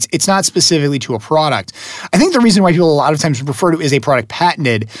those lines. It's not specifically to a product. I think the reason why people a lot of times refer to it as a product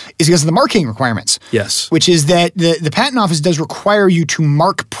patented is because of the marking requirements. Yes. Which is that the Patent Office does require you to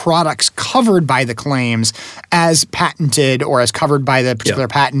mark products covered by the claims as patented or as covered by the particular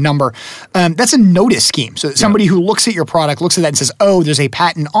patent number. That's a notice scheme. So somebody who looks at your product, looks at that and says, oh, there's a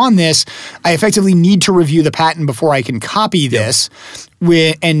patent on this. I effectively need to review the patent before I can copy this.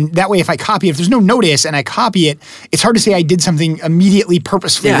 And that way, if I copy it, if there's no notice and I copy it, it's hard to say I did something immediately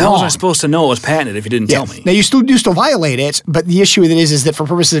purposefully wrong. How was I supposed to know it was patented if you didn't tell me? Now, you still violate it, but the issue with it is that for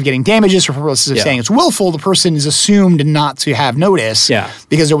purposes of getting damages, for purposes of saying it's willful, the person is assumed not to have notice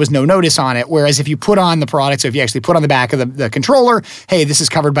because there was no notice on it. Whereas if you put on the product, so if you actually put on the back of the controller, hey, this is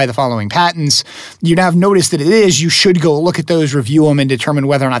covered by the following patents, you now have notice that it is, you should go look at those, review them, and determine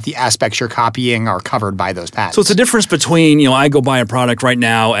whether or not the aspects you're copying are covered by those patents. So it's a difference between, I go buy a product right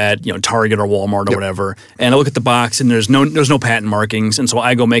now at Target or Walmart or whatever, and I look at the box and there's no patent markings, and so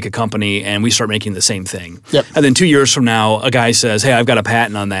I go make a company and we start making the same thing. And then 2 years from now, a guy says, "Hey, I've got a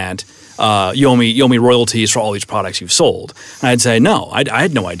patent on that. You owe me royalties for all these products you've sold." And I'd say, "No, I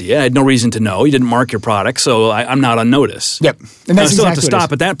had no idea. I had no reason to know. You didn't mark your product, so I'm not on notice." And I still have to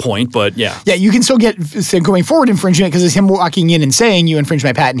stop at that point, but yeah, you can still get going forward infringement because it's him walking in and saying, "You infringed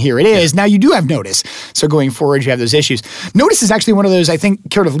my patent. Here it is." Now you do have notice. So going forward, you have those issues. Notice is actually one of those, I think,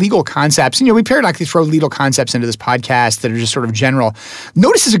 sort of legal concepts. We periodically throw legal concepts into this podcast that are just sort of general.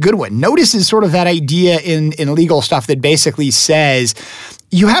 Notice is a good one. Notice is sort of that idea in legal stuff that basically says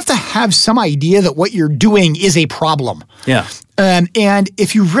you have to have some idea that what you're doing is a problem. And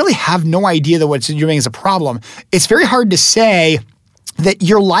if you really have no idea that what you're doing is a problem, it's very hard to say, that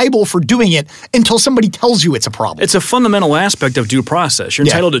you're liable for doing it until somebody tells you it's a problem. It's a fundamental aspect of due process. You're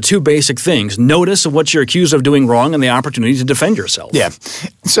entitled to two basic things: notice of what you're accused of doing wrong and the opportunity to defend yourself. Yeah.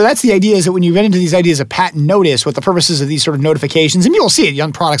 So that's the idea, is that when you get into these ideas of patent notice, what the purposes of these sort of notifications, and you'll see it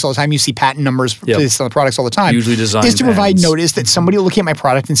on products all the time, you see patent numbers for these products all the time, usually designed is to provide notice that somebody will look at my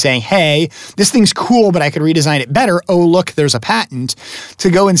product and saying, hey, this thing's cool, but I could redesign it better. Oh, look, there's a patent. To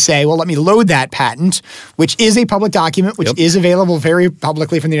go and say, well, let me load that patent, which is a public document, which is available very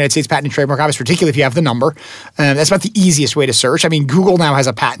publicly from the United States Patent and Trademark Office, particularly if you have the number. That's about the easiest way to search. I mean, Google now has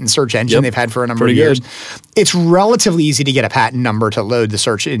a patent search engine they've had for a number of years. It's relatively easy to get a patent number to load the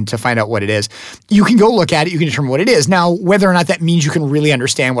search in to find out what it is. You can go look at it. You can determine what it is. Now, whether or not that means you can really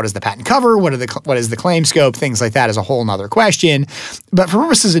understand what does the patent cover, what is the claim scope, things like that is a whole nother question. But for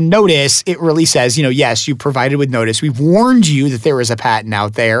purposes of notice, it really says, yes, you provided with notice. We've warned you that there is a patent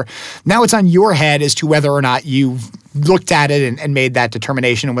out there. Now it's on your head as to whether or not you've looked at it and made that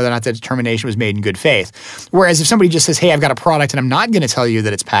determination, and whether or not that determination was made in good faith. Whereas if somebody just says, hey, I've got a product and I'm not going to tell you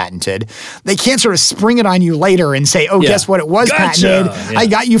that it's patented, they can't sort of spring it on you later and say, guess what, it was patented. I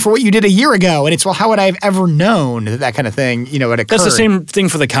got you for what you did a year ago. And it's, well, how would I have ever known that kind of thing, had occurred? That's the same thing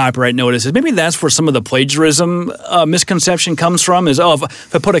for the copyright notices. Maybe that's where some of the plagiarism misconception comes from, is,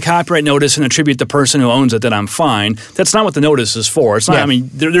 if I put a copyright notice and attribute the person who owns it, then I'm fine. That's not what the notice is for. It's not, I mean,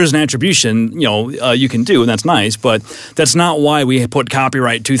 there's an attribution, you can do, and that's nice, but that's not why we put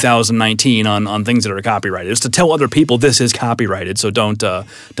copyright 2019 on things that are copyrighted. It's to tell other people this is copyrighted, so don't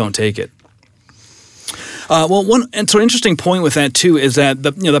take it. One interesting point with that too is that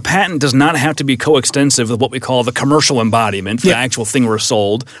the patent does not have to be coextensive with what we call the commercial embodiment, the actual thing we're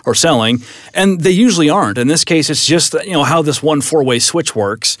sold or selling, and they usually aren't. In this case, it's just how this one four-way switch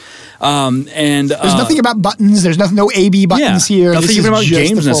works. And there's nothing about buttons. There's no A/B buttons here. Nothing even about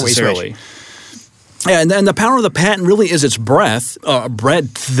games necessarily. Switch. Yeah, and the power of the patent really is its breadth,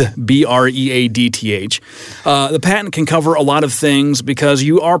 B-R-E-A-D-T-H. The patent can cover a lot of things because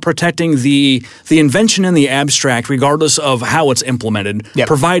you are protecting the invention in the abstract regardless of how it's implemented,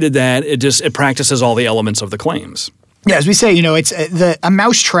 provided that it practices all the elements of the claims. Yeah, as we say, it's a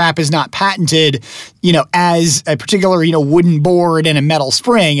mousetrap is not patented, as a particular, wooden board and a metal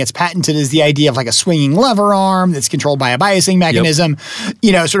spring. It's patented as the idea of like a swinging lever arm that's controlled by a biasing mechanism,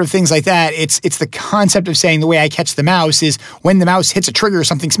 sort of things like that. It's the concept of saying the way I catch the mouse is when the mouse hits a trigger,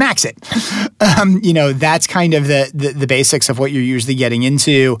 something smacks it. That's kind of the basics of what you're usually getting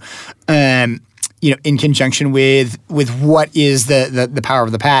into. In conjunction with what is the power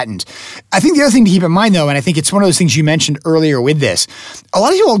of the patent. I think the other thing to keep in mind, though, and I think it's one of those things you mentioned earlier with this, a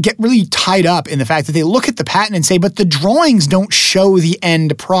lot of people get really tied up in the fact that they look at the patent and say, but the drawings don't show the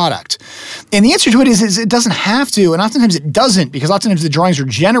end product. And the answer to it is it doesn't have to, and oftentimes it doesn't, because oftentimes the drawings are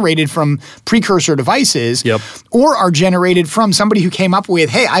generated from precursor devices or are generated from somebody who came up with,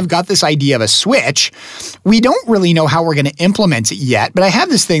 hey, I've got this idea of a switch. We don't really know how we're going to implement it yet, but I have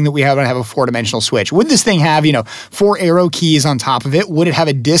this thing that we have a four-dimensional switch. Would this thing have, 4 arrow keys on top of it? Would it have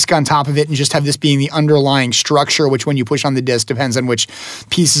a disc on top of it and just have this being the underlying structure, which when you push on the disc depends on which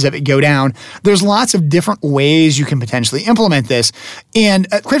pieces of it go down? There's lots of different ways you can potentially implement this. And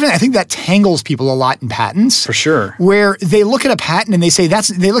quite frankly, I think that tangles people a lot in patents. For sure. Where they look at a patent and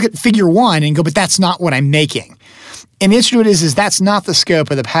they look at figure 1 and go, but that's not what I'm making. And the answer to it is that's not the scope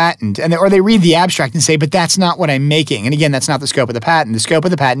of the patent. Or they read the abstract and say, but that's not what I'm making. And again, that's not the scope of the patent. The scope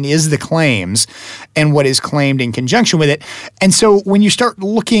of the patent is the claims and what is claimed in conjunction with it. And so when you start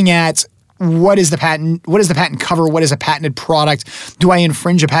looking at what is the patent cover, what is a patented product, do I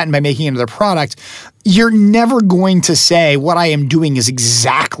infringe a patent by making another product, you're never going to say what I am doing is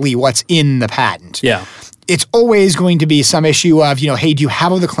exactly what's in the patent. Yeah. It's always going to be some issue of, hey, do you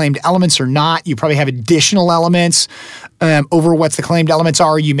have all the claimed elements or not? You probably have additional elements over what the claimed elements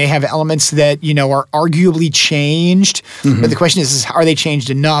are. You may have elements that, are arguably changed. But the question is, are they changed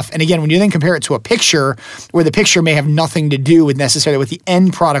enough? And again, when you then compare it to a picture where the picture may have nothing to do with necessarily what the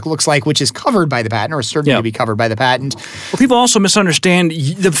end product looks like, which is covered by the patent or certainly to be covered by the patent. Well, people also misunderstand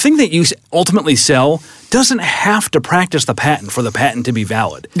the thing that you ultimately sell doesn't have to practice the patent for the patent to be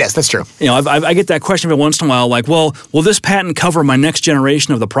valid. Yes, that's true. I get that question every once in a while, like, well, will this patent cover my next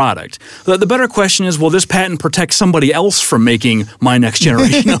generation of the product? The better question is, will this patent protect somebody else from making my next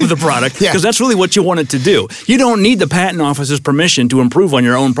generation of the product? Because that's really what you want it to do. You don't need the patent office's permission to improve on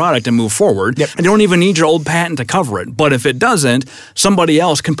your own product and move forward. And you don't even need your old patent to cover it. But if it doesn't, somebody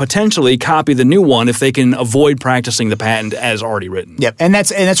else can potentially copy the new one if they can avoid practicing the patent as already written. Yep, and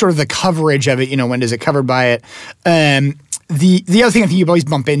that's sort of the coverage of it. When does it cover by it? The other thing I think you always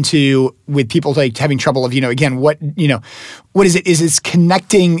bump into with people like having trouble of, again, what is it? Is it's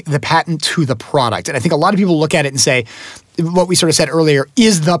connecting the patent to the product. And I think a lot of people look at it and say, what we sort of said earlier,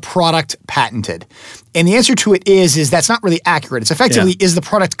 is the product patented? And the answer to it is that's not really accurate. It's effectively, is the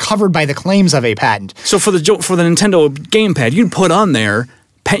product covered by the claims of a patent? So for the Nintendo gamepad, you'd put on there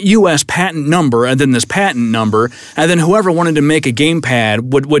U.S. patent number and then this patent number, and then whoever wanted to make a gamepad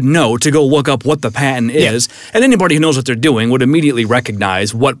would know to go look up what the patent is, and anybody who knows what they're doing would immediately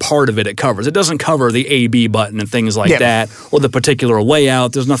recognize what part of it covers. It doesn't cover the A/B button and things like that, or the particular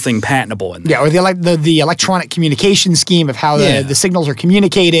layout. There's nothing patentable in there. Yeah, or the electronic communication scheme of how the signals are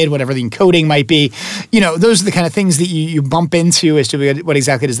communicated, whatever the encoding might be. Those are the kind of things that you bump into as to what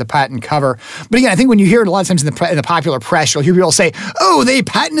exactly does the patent cover. But again, I think when you hear it a lot of times in the popular press, you'll hear people say, "Oh, they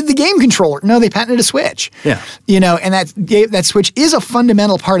patented the game controller." No, they patented a Switch. Yeah. And that Switch is a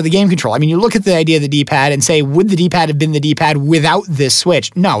fundamental part of the game control. I mean, you look at the idea of the D-pad and say, would the D-pad have been the D-pad without this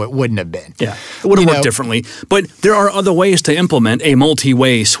Switch? No, it wouldn't have been. Yeah. It would have worked differently. But there are other ways to implement a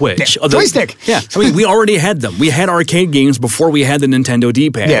multi-way Switch. Yeah. Joystick. Yeah. I mean, we already had them. We had arcade games before we had the Nintendo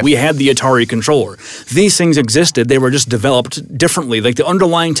D-pad. Yeah. We had the Atari controller. These things existed. They were just developed differently. Like the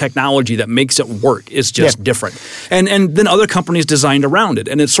underlying technology that makes it work is just different. And then other companies designed around it.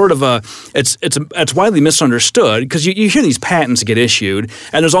 And it's sort of it's widely misunderstood because you hear these patents get issued,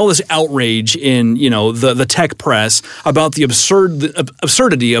 and there's all this outrage in the tech press about the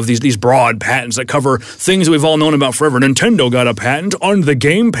absurdity of these broad patents that cover things that we've all known about forever. Nintendo got a patent on the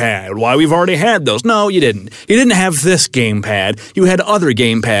gamepad. Why, we've already had those. No, you didn't. You didn't have this gamepad. You had other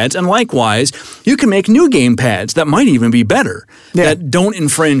gamepads, and likewise, you can make new gamepads that might even be better that don't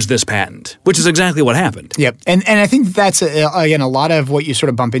infringe this patent, which is exactly what happened. Yep, and I think that's again a lot of what you sort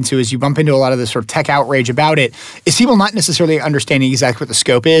of bump into is you bump into a lot of the sort of tech outrage about it is people not necessarily understanding exactly what the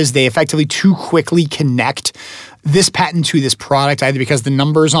scope is. They effectively too quickly connect this patent to this product, either because the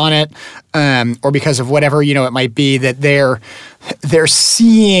numbers on it or because of whatever it might be that they're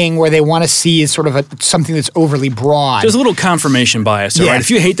seeing where they want to see is sort of something that's overly broad. There's a little confirmation bias, right? If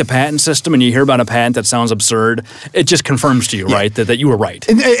you hate the patent system and you hear about a patent that sounds absurd, it just confirms to you, right, that you were right.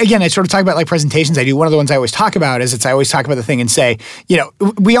 And again, I sort of talk about like presentations I do. One of the ones I always talk about is I always talk about the thing and say,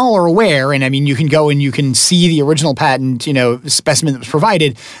 we all are aware, and I mean, you can go and you can see the original patent, specimen that was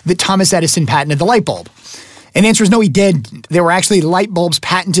provided, that Thomas Edison patented the light bulb. And the answer is no, he did. There were actually light bulbs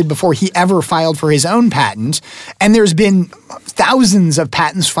patented before he ever filed for his own patent. And there's been thousands of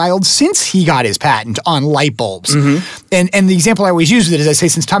patents filed since he got his patent on light bulbs. Mm-hmm. And the example I always use with it is I say,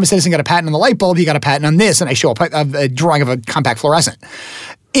 since Thomas Edison got a patent on the light bulb, he got a patent on this. And I show a drawing of a compact fluorescent.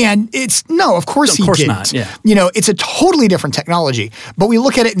 And it's, no, of course he didn't. Not, yeah. It's a totally different technology. But we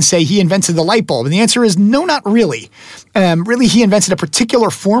look at it and say he invented the light bulb. And the answer is no, not really. Really, he invented a particular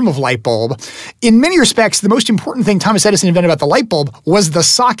form of light bulb. In many respects, the most important thing Thomas Edison invented about the light bulb was the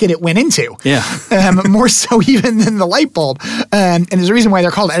socket it went into. Yeah. More so even than the light bulb. And there's a reason why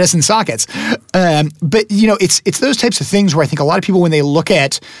they're called Edison sockets. But, it's those types of things where I think a lot of people, when they look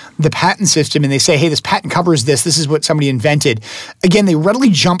at the patent system and they say, hey, this patent covers this is what somebody invented. Again, they readily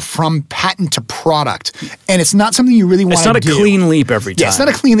jump from patent to product. And it's not something you really want to do. It's not a clean leap every time. Yeah, it's not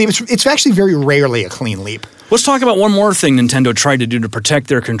a clean leap. It's actually very rarely a clean leap. Let's talk about one more thing Nintendo tried to do to protect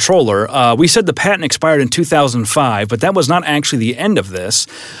their controller. We said the patent expired in 2005, but that was not actually the end of this.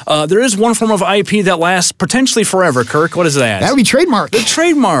 There is one form of IP that lasts potentially forever, Kirk. What is that? That would be trademark. The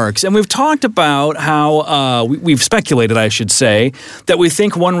trademarks. And we've talked about how, we've speculated, I should say, that we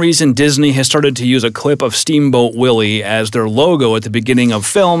think one reason Disney has started to use a clip of Steamboat Willie as their logo at the beginning of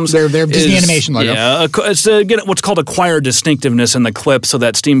films. Their Disney animation logo. Yeah, it's to get what's called acquired distinctiveness in the clip so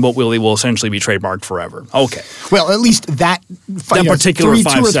that Steamboat Willie will essentially be trademarked forever. Okay. Well, at least that particular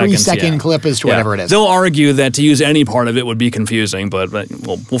 2 or 3 second clip as to whatever it is. They'll argue that to use any part of it would be confusing, but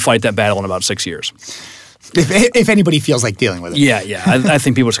we'll fight that battle in about 6 years. If anybody feels like dealing with it. Yeah. I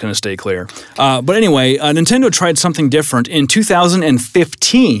think people are just going to stay clear. But anyway, Nintendo tried something different. In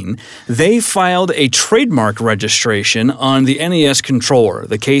 2015, they filed a trademark registration on the NES controller.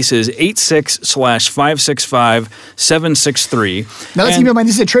 The case is 86/565763. Now let's keep in mind,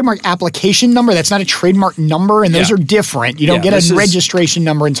 this is a trademark application number. That's not a trademark number, and those are different. You don't get a registration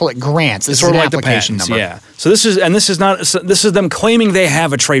number until it grants. This is an application number. Yeah. So this is them claiming they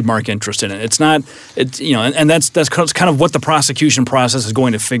have a trademark interest in it. It's not. And that's kind of what the prosecution process is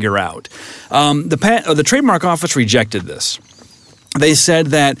going to figure out. The trademark office rejected this. They said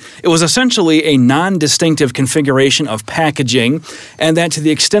that it was essentially a non-distinctive configuration of packaging, and that to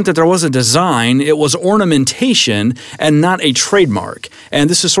the extent that there was a design, it was ornamentation and not a trademark. And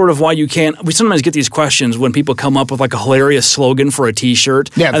this is sort of why we sometimes get these questions when people come up with like a hilarious slogan for a T-shirt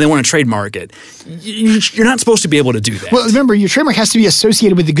and they want to trademark it. You're not supposed to be able to do that. Well, remember, your trademark has to be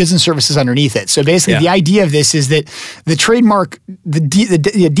associated with the goods and services underneath it. So basically, the idea of this is that the trademark,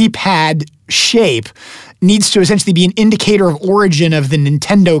 the D-pad shape needs to essentially be an indicator of origin of the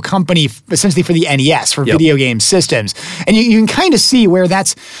Nintendo company, essentially for the NES, for video game systems. And you can kind of see where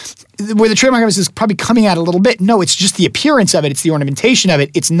the trademark office is probably coming at a little bit. No, it's just the appearance of it. It's the ornamentation of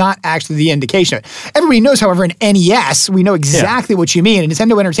it. It's not actually the indication of it. Everybody knows, however, an NES, we know exactly what you mean. A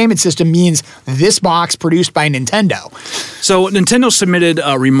Nintendo Entertainment System means this box produced by Nintendo. So Nintendo submitted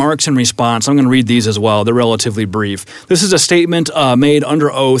remarks in response. I'm going to read these as well. They're relatively brief. This is a statement made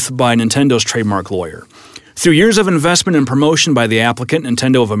under oath by Nintendo's trademark lawyer. Through years of investment and promotion by the applicant,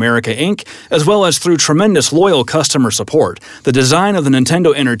 Nintendo of America, Inc., as well as through tremendous loyal customer support, the design of the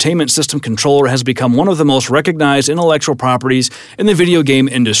Nintendo Entertainment System controller has become one of the most recognized intellectual properties in the video game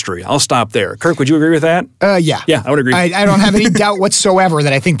industry. I'll stop there. Kirk, would you agree with that? Yeah. Yeah, I would agree. I don't have any doubt whatsoever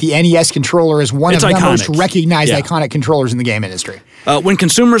that I think the NES controller is one of the most recognized iconic controllers in the game industry. When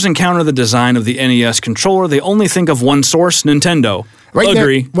consumers encounter the design of the NES controller, they only think of one source, Nintendo.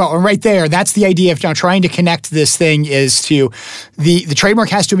 Agree. Well, right there, that's the idea of trying to connect this thing is to the trademark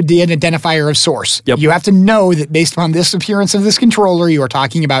has to be an identifier of source. Yep. You have to know that based upon this appearance of this controller, you are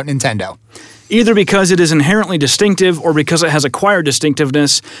talking about Nintendo. Either because it is inherently distinctive or because it has acquired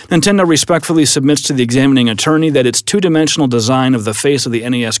distinctiveness, Nintendo respectfully submits to the examining attorney that its two-dimensional design of the face of the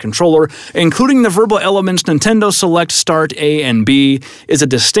NES controller, including the verbal elements Nintendo Select Start A and B, is a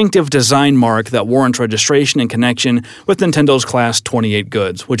distinctive design mark that warrants registration in connection with Nintendo's Class 28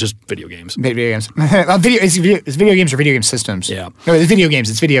 goods, which is video games. Video games. It's video games or video game systems. Yeah. No, it's video games.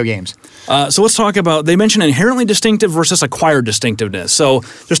 It's video games. So let's talk about, they mentioned inherently distinctive versus acquired distinctiveness. So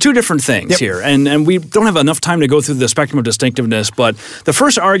there's two different things here. And we don't have enough time to go through the spectrum of distinctiveness, but the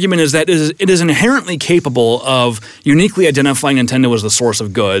first argument is that it is inherently capable of uniquely identifying Nintendo as the source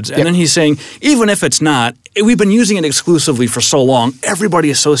of goods. And then he's saying, even if it's not, we've been using it exclusively for so long, everybody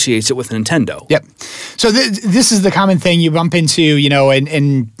associates it with Nintendo. Yep. So this is the common thing you bump into,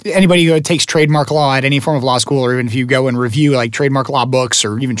 and anybody who takes trademark law at any form of law school, or even if you go and review like trademark law books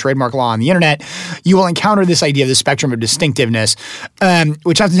or even trademark law on the internet, you will encounter this idea of the spectrum of distinctiveness,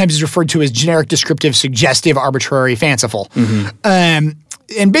 which oftentimes is referred to as generic, descriptive, suggestive, arbitrary, fanciful.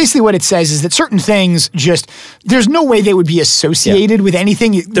 And basically what it says is that certain things there's no way they would be associated with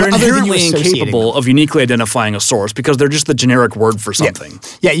anything. They're inherently incapable of uniquely identifying a source because they're just the generic word for something.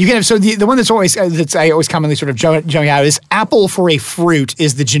 Yeah, you can have, so the one that's I always commonly sort of joke out is apple for a fruit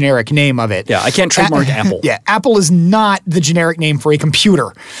is the generic name of it. Yeah, I can't trademark Apple. Yeah, Apple is not the generic name for a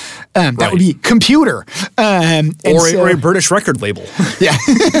computer. That would be computer. Or a British record label. Yeah.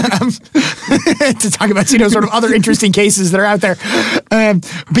 To talk about, sort of other interesting cases that are out there.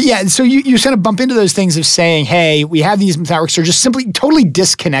 But yeah, so you kind of bump into those things of saying, hey, we have these networks that are just simply totally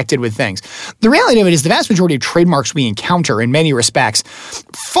disconnected with things. The reality of it is the vast majority of trademarks we encounter in many respects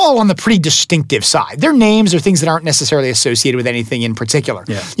fall on the pretty distinctive side. Their names are things that aren't necessarily associated with anything in particular.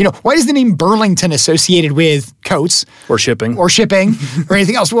 Yeah. Why is the name Burlington associated with coats? Or shipping. Or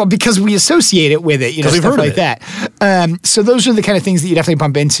anything else? Well, because we associate it with it, stuff like that. So those are the kind of things that you definitely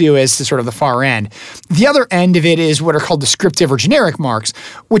bump into as to sort of the far end. The other end of it is what are called descriptive or generic marks,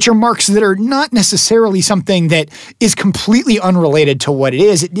 which are marks that are not necessarily something that is completely unrelated to what it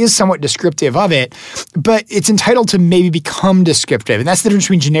is. It is somewhat descriptive of it, but it's entitled to maybe become descriptive. And that's the difference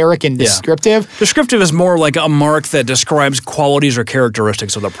between generic and descriptive. Descriptive is more like a mark that describes qualities or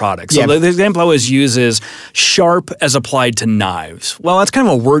characteristics of the product. So the example I always use is sharp as applied to knives. Well, that's kind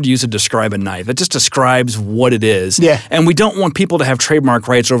of a word used to describe a knife. It just describes what it is. Yeah. And we don't want people to have trademark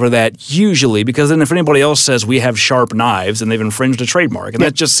rights over that usually, because then if anybody else says we have sharp knives, and they've infringed a trademark, and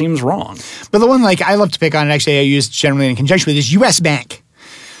that just seems wrong. But the one I love to pick on, and actually I use generally in conjunction with, is U.S. Bank.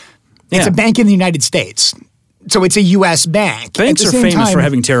 It's a bank in the United States. So it's a U.S. bank. Banks are famous for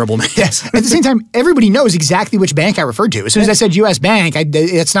having terrible names. Yes. At the same time, everybody knows exactly which bank I referred to. As soon as I said U.S. bank,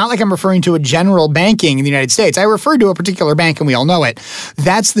 it's not like I'm referring to a general banking in the United States. I referred to a particular bank, and we all know it.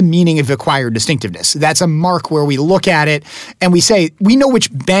 That's the meaning of acquired distinctiveness. That's a mark where we look at it and we say, we know which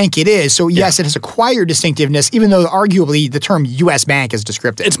bank it is. So yes, it has acquired distinctiveness, even though arguably the term U.S. bank is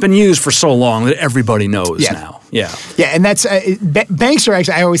descriptive. It's been used for so long that everybody knows now. Yeah. Yeah, and that's banks are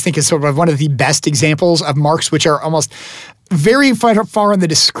actually, I always think, is sort of one of the best examples of marks which are almost very far on the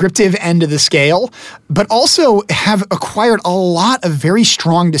descriptive end of the scale, but also have acquired a lot of very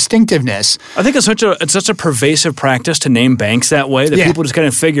strong distinctiveness. I think it's such a pervasive practice to name banks that way that people just kind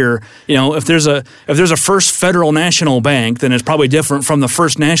of figure, if there's a First Federal National Bank, then it's probably different from the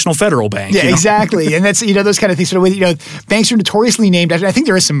First National Federal Bank. Yeah, exactly. And that's those kind of things. Sort of, banks are notoriously named. I think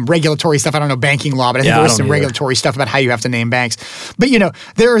there is some regulatory stuff. I don't know banking law, but I think there is some regulatory stuff about how you have to name banks. But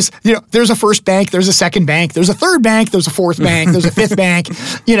there's a first bank, there's a second bank, there's a third bank, there's a fourth bank, there's a fifth bank,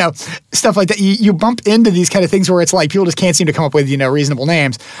 stuff like that. You bump into these kind of things where it's like people just can't seem to come up with, reasonable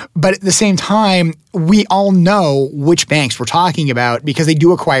names. But at the same time, we all know which banks we're talking about because they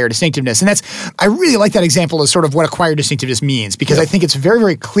do acquire distinctiveness. And I really like that example as sort of what acquired distinctiveness means, because I think it's very,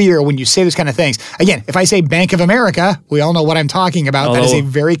 very clear when you say those kind of things. Again, if I say Bank of America, we all know what I'm talking about. Although, that is a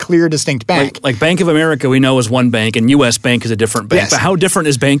very clear, distinct bank. Like Bank of America, we know is one bank, and U.S. Bank is a different bank. Yes. But how different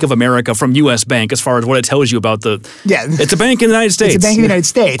is Bank of America from U.S. Bank as far as what it tells you about it's a bank in the United States. It's a bank in the United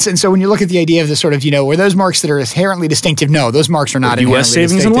States. And so when you look at the idea of the sort of, were those marks that are inherently distinctive? No, those marks are not inherently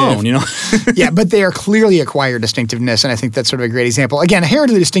distinctive. U.S. Savings and Loan, Yeah, but they are clearly acquired distinctiveness, and I think that's sort of a great example. Again,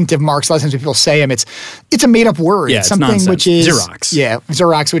 inherently distinctive marks, a lot of times when people say them, it's a made-up word. Yeah, it's something nonsense. Which is Xerox. Yeah,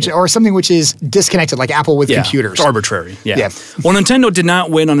 Xerox, or something which is disconnected, like Apple with computers. It's arbitrary. Yeah. Well, Nintendo did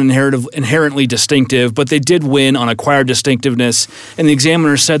not win on inherently distinctive, but they did win on acquired distinctiveness, and the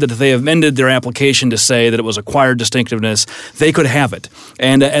examiner said that if they amended their application to say that it was acquired distinctiveness, they could have it.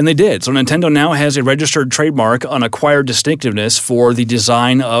 And they did. So Nintendo now has a registered trademark on acquired distinctiveness for the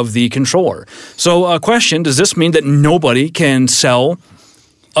design of the controller. So question, does this mean that nobody can sell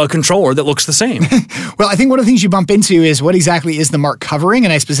a controller that looks the same? Well, I think one of the things you bump into is what exactly is the mark covering,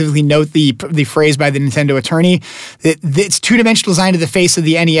 and I specifically note the phrase by the Nintendo attorney that it's two-dimensional design of the face of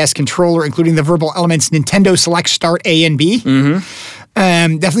the NES controller, including the verbal elements Nintendo Select Start A and B.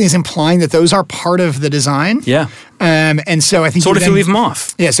 Definitely is implying that those are part of the design. Yeah. And so I think what if you leave them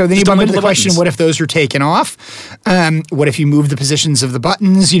off? Yeah, so then you bump into the question, what if those are taken off? What if you move the positions of the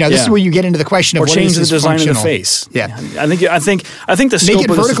buttons? This is where you get into the question of or what change is the design functional? of the face. Yeah. I think the scope Make it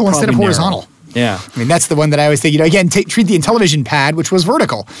of this vertical is instead of horizontal. Yeah. I mean, that's the one that I always think, again, treat the Intellivision pad, which was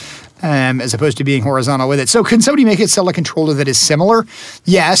vertical, as opposed to being horizontal with it. So can somebody make it sell a controller that is similar?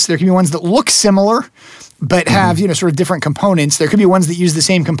 Yes, there can be ones that look similar, but have, sort of different components. There could be ones that use the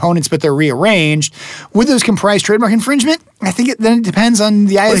same components, but they're rearranged. Would those comprise trademark infringement? I think then it depends on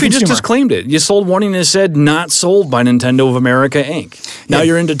the eye of the consumer. If you just disclaimed it, you sold one and it said not sold by Nintendo of America, Inc. Now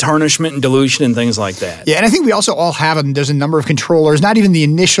you're into tarnishment and dilution and things like that. Yeah, and I think we also all have them. There's a number of controllers, not even the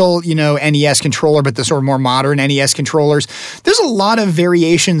initial, NES controller, but the sort of more modern NES controllers. There's a lot of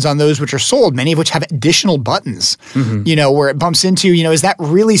variations on those which are sold, many of which have additional buttons, where it bumps into, is that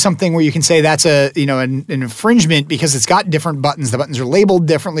really something where you can say that's an infringement because it's got different buttons. The buttons are labeled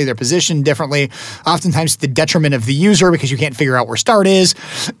differently, they're positioned differently, oftentimes to the detriment of the user because you can't figure out where start is,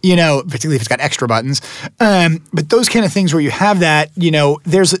 particularly if it's got extra buttons. But those kind of things where you have that,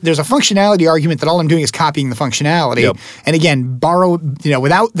 there's a functionality argument that all I'm doing is copying the functionality. Yep. And again,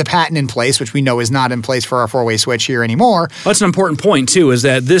 without the patent in place, which we know is not in place for our four-way switch here anymore. Well, that's an important point, too, is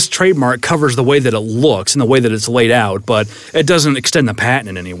that this trademark covers the way that it looks and the way that it's laid out, but it doesn't extend the patent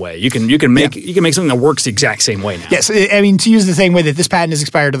in any way. You can make something that works the exact same way now. Yes, I mean, to use the same way that this patent is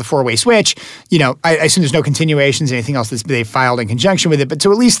expired to the four-way switch, I assume there's no continuations, anything else that they filed in conjunction with it, but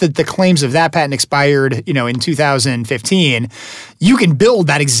to at least the claims of that patent expired, in 2015, you can build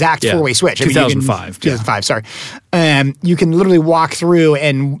that exact four-way switch. 2005. 2005, sorry. You can literally walk through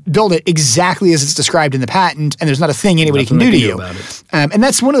and build it exactly as it's described in the patent, and there's not a thing anybody can do to you. About it. And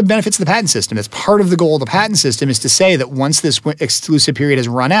that's one of the benefits of the patent system. That's part of the goal of the patent system is to say that once this exclusive period has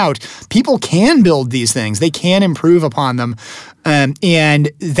run out, people can build these things. They can improve upon them. And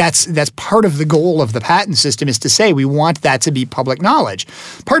that's part of the goal of the patent system is to say we want that to be public knowledge.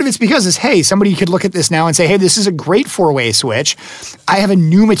 Part of it's because somebody could look at this now and say, hey, this is a great four-way switch. I have a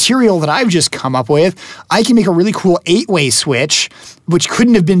new material that I've just come up with. I can make a really cool eight-way switch, which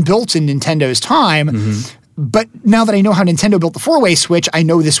couldn't have been built in Nintendo's time. But now that I know how Nintendo built the four-way switch, I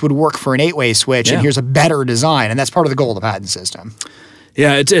know this would work for an eight-way switch, and here's a better design. And that's part of the goal of the patent system.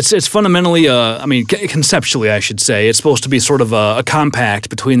 Yeah, it's fundamentally, conceptually, I should say, it's supposed to be sort of a compact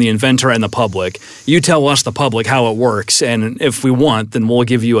between the inventor and the public. You tell us, the public, how it works, and if we want, then we'll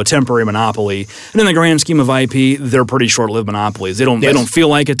give you a temporary monopoly. And in the grand scheme of IP, they're pretty short-lived monopolies. They don't feel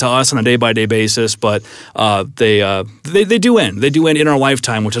like it to us on a day-by-day basis, but they do end. They do end in our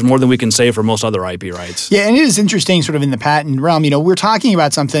lifetime, which is more than we can say for most other IP rights. Yeah, and it is interesting, sort of in the patent realm. We're talking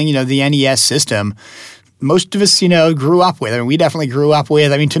about something, the NES system. Most of us, grew up with. I mean, we definitely grew up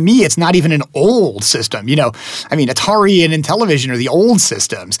with. I mean, to me, it's not even an old system. Atari and Intellivision are the old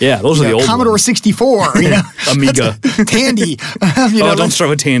systems. Yeah, those are the old Commodore ones. 64, Amiga. Tandy. Don't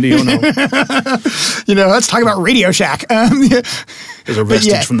start with Tandy, oh no. Let's talk about Radio Shack. is a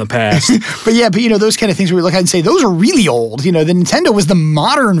vestige from the past. But those kind of things where we look at and say, those are really old. The Nintendo was the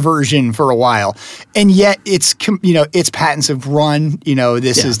modern version for a while. And yet its patents have run,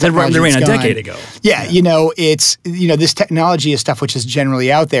 this is technology. They ran a decade ago. Yeah, it's, this technology is stuff which is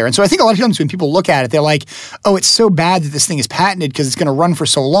generally out there. And so I think a lot of times when people look at it, they're like, oh, it's so bad that this thing is patented because it's going to run for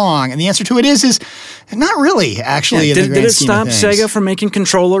so long. And the answer to it is not really, actually. Yeah. Did it stop Sega from making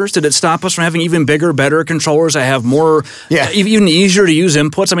controllers? Did it stop us from having even bigger, better controllers that have more, even easier to use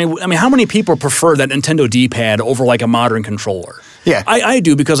inputs? I mean, how many people prefer that Nintendo D-pad over like a modern controller? Yeah, I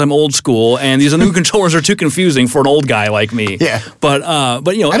do because I'm old school, and these new controllers are too confusing for an old guy like me. Yeah, but I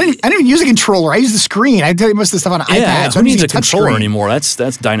didn't even use a controller. I use the screen. I do most of the stuff on iPad. Yeah, so who needs a controller anymore? That's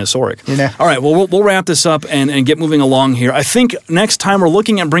dinosauric. All right, well, we'll wrap this up and get moving along here. I think next time we're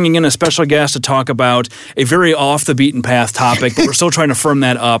looking at bringing in a special guest to talk about a very off the beaten path topic, but we're still trying to firm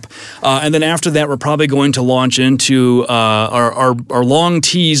that up. And then after that, we're probably going to launch into our long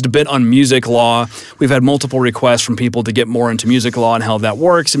teased bit on music law. We've had multiple requests from people to get more into music law and how that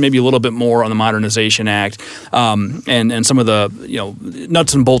works, and maybe a little bit more on the Modernization Act and some of the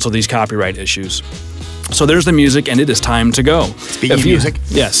nuts and bolts of these copyright issues. So there's the music, and it is time to go. Speaking of music.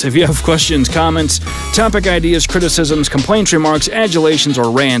 Yes, if you have questions, comments, topic ideas, criticisms, complaints, remarks, adulations, or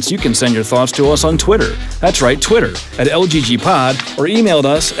rants, you can send your thoughts to us on Twitter. That's right, Twitter, at LGGPod, or emailed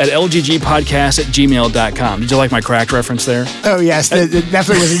us at lggpodcast@gmail.com. Did you like my crack reference there? Oh, yes. That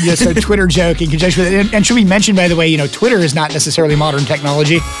definitely wasn't just a Twitter joke in conjunction with it. And should we mention, by the way, Twitter is not necessarily modern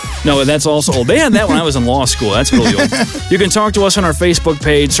technology. No, that's also old. They had that when I was in law school. That's really old. You can talk to us on our Facebook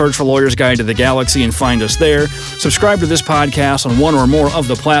page, search for Lawyer's Guide to the Galaxy, and find us there. Subscribe to this podcast on one or more of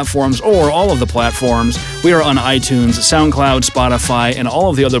the platforms or all of the platforms. We are on iTunes, SoundCloud, Spotify, and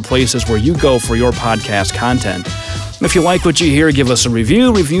all of the other places where you go for your podcast content. If you like what you hear, give us a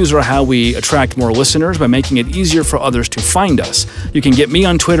review. Reviews are how we attract more listeners by making it easier for others to find us. You can get me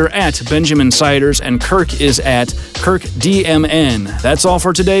on Twitter at Benjamin Siders, and Kirk is at KirkDMN. That's all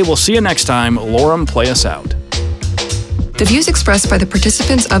for today. We'll see you next time. Lorem, play us out. The views expressed by the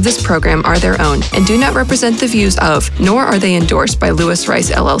participants of this program are their own and do not represent the views of, nor are they endorsed by Lewis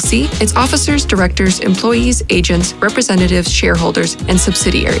Rice LLC, its officers, directors, employees, agents, representatives, shareholders, and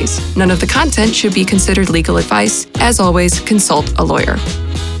subsidiaries. None of the content should be considered legal advice. As always, consult a lawyer.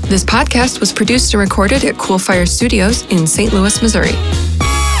 This podcast was produced and recorded at Cool Fire Studios in St. Louis, Missouri.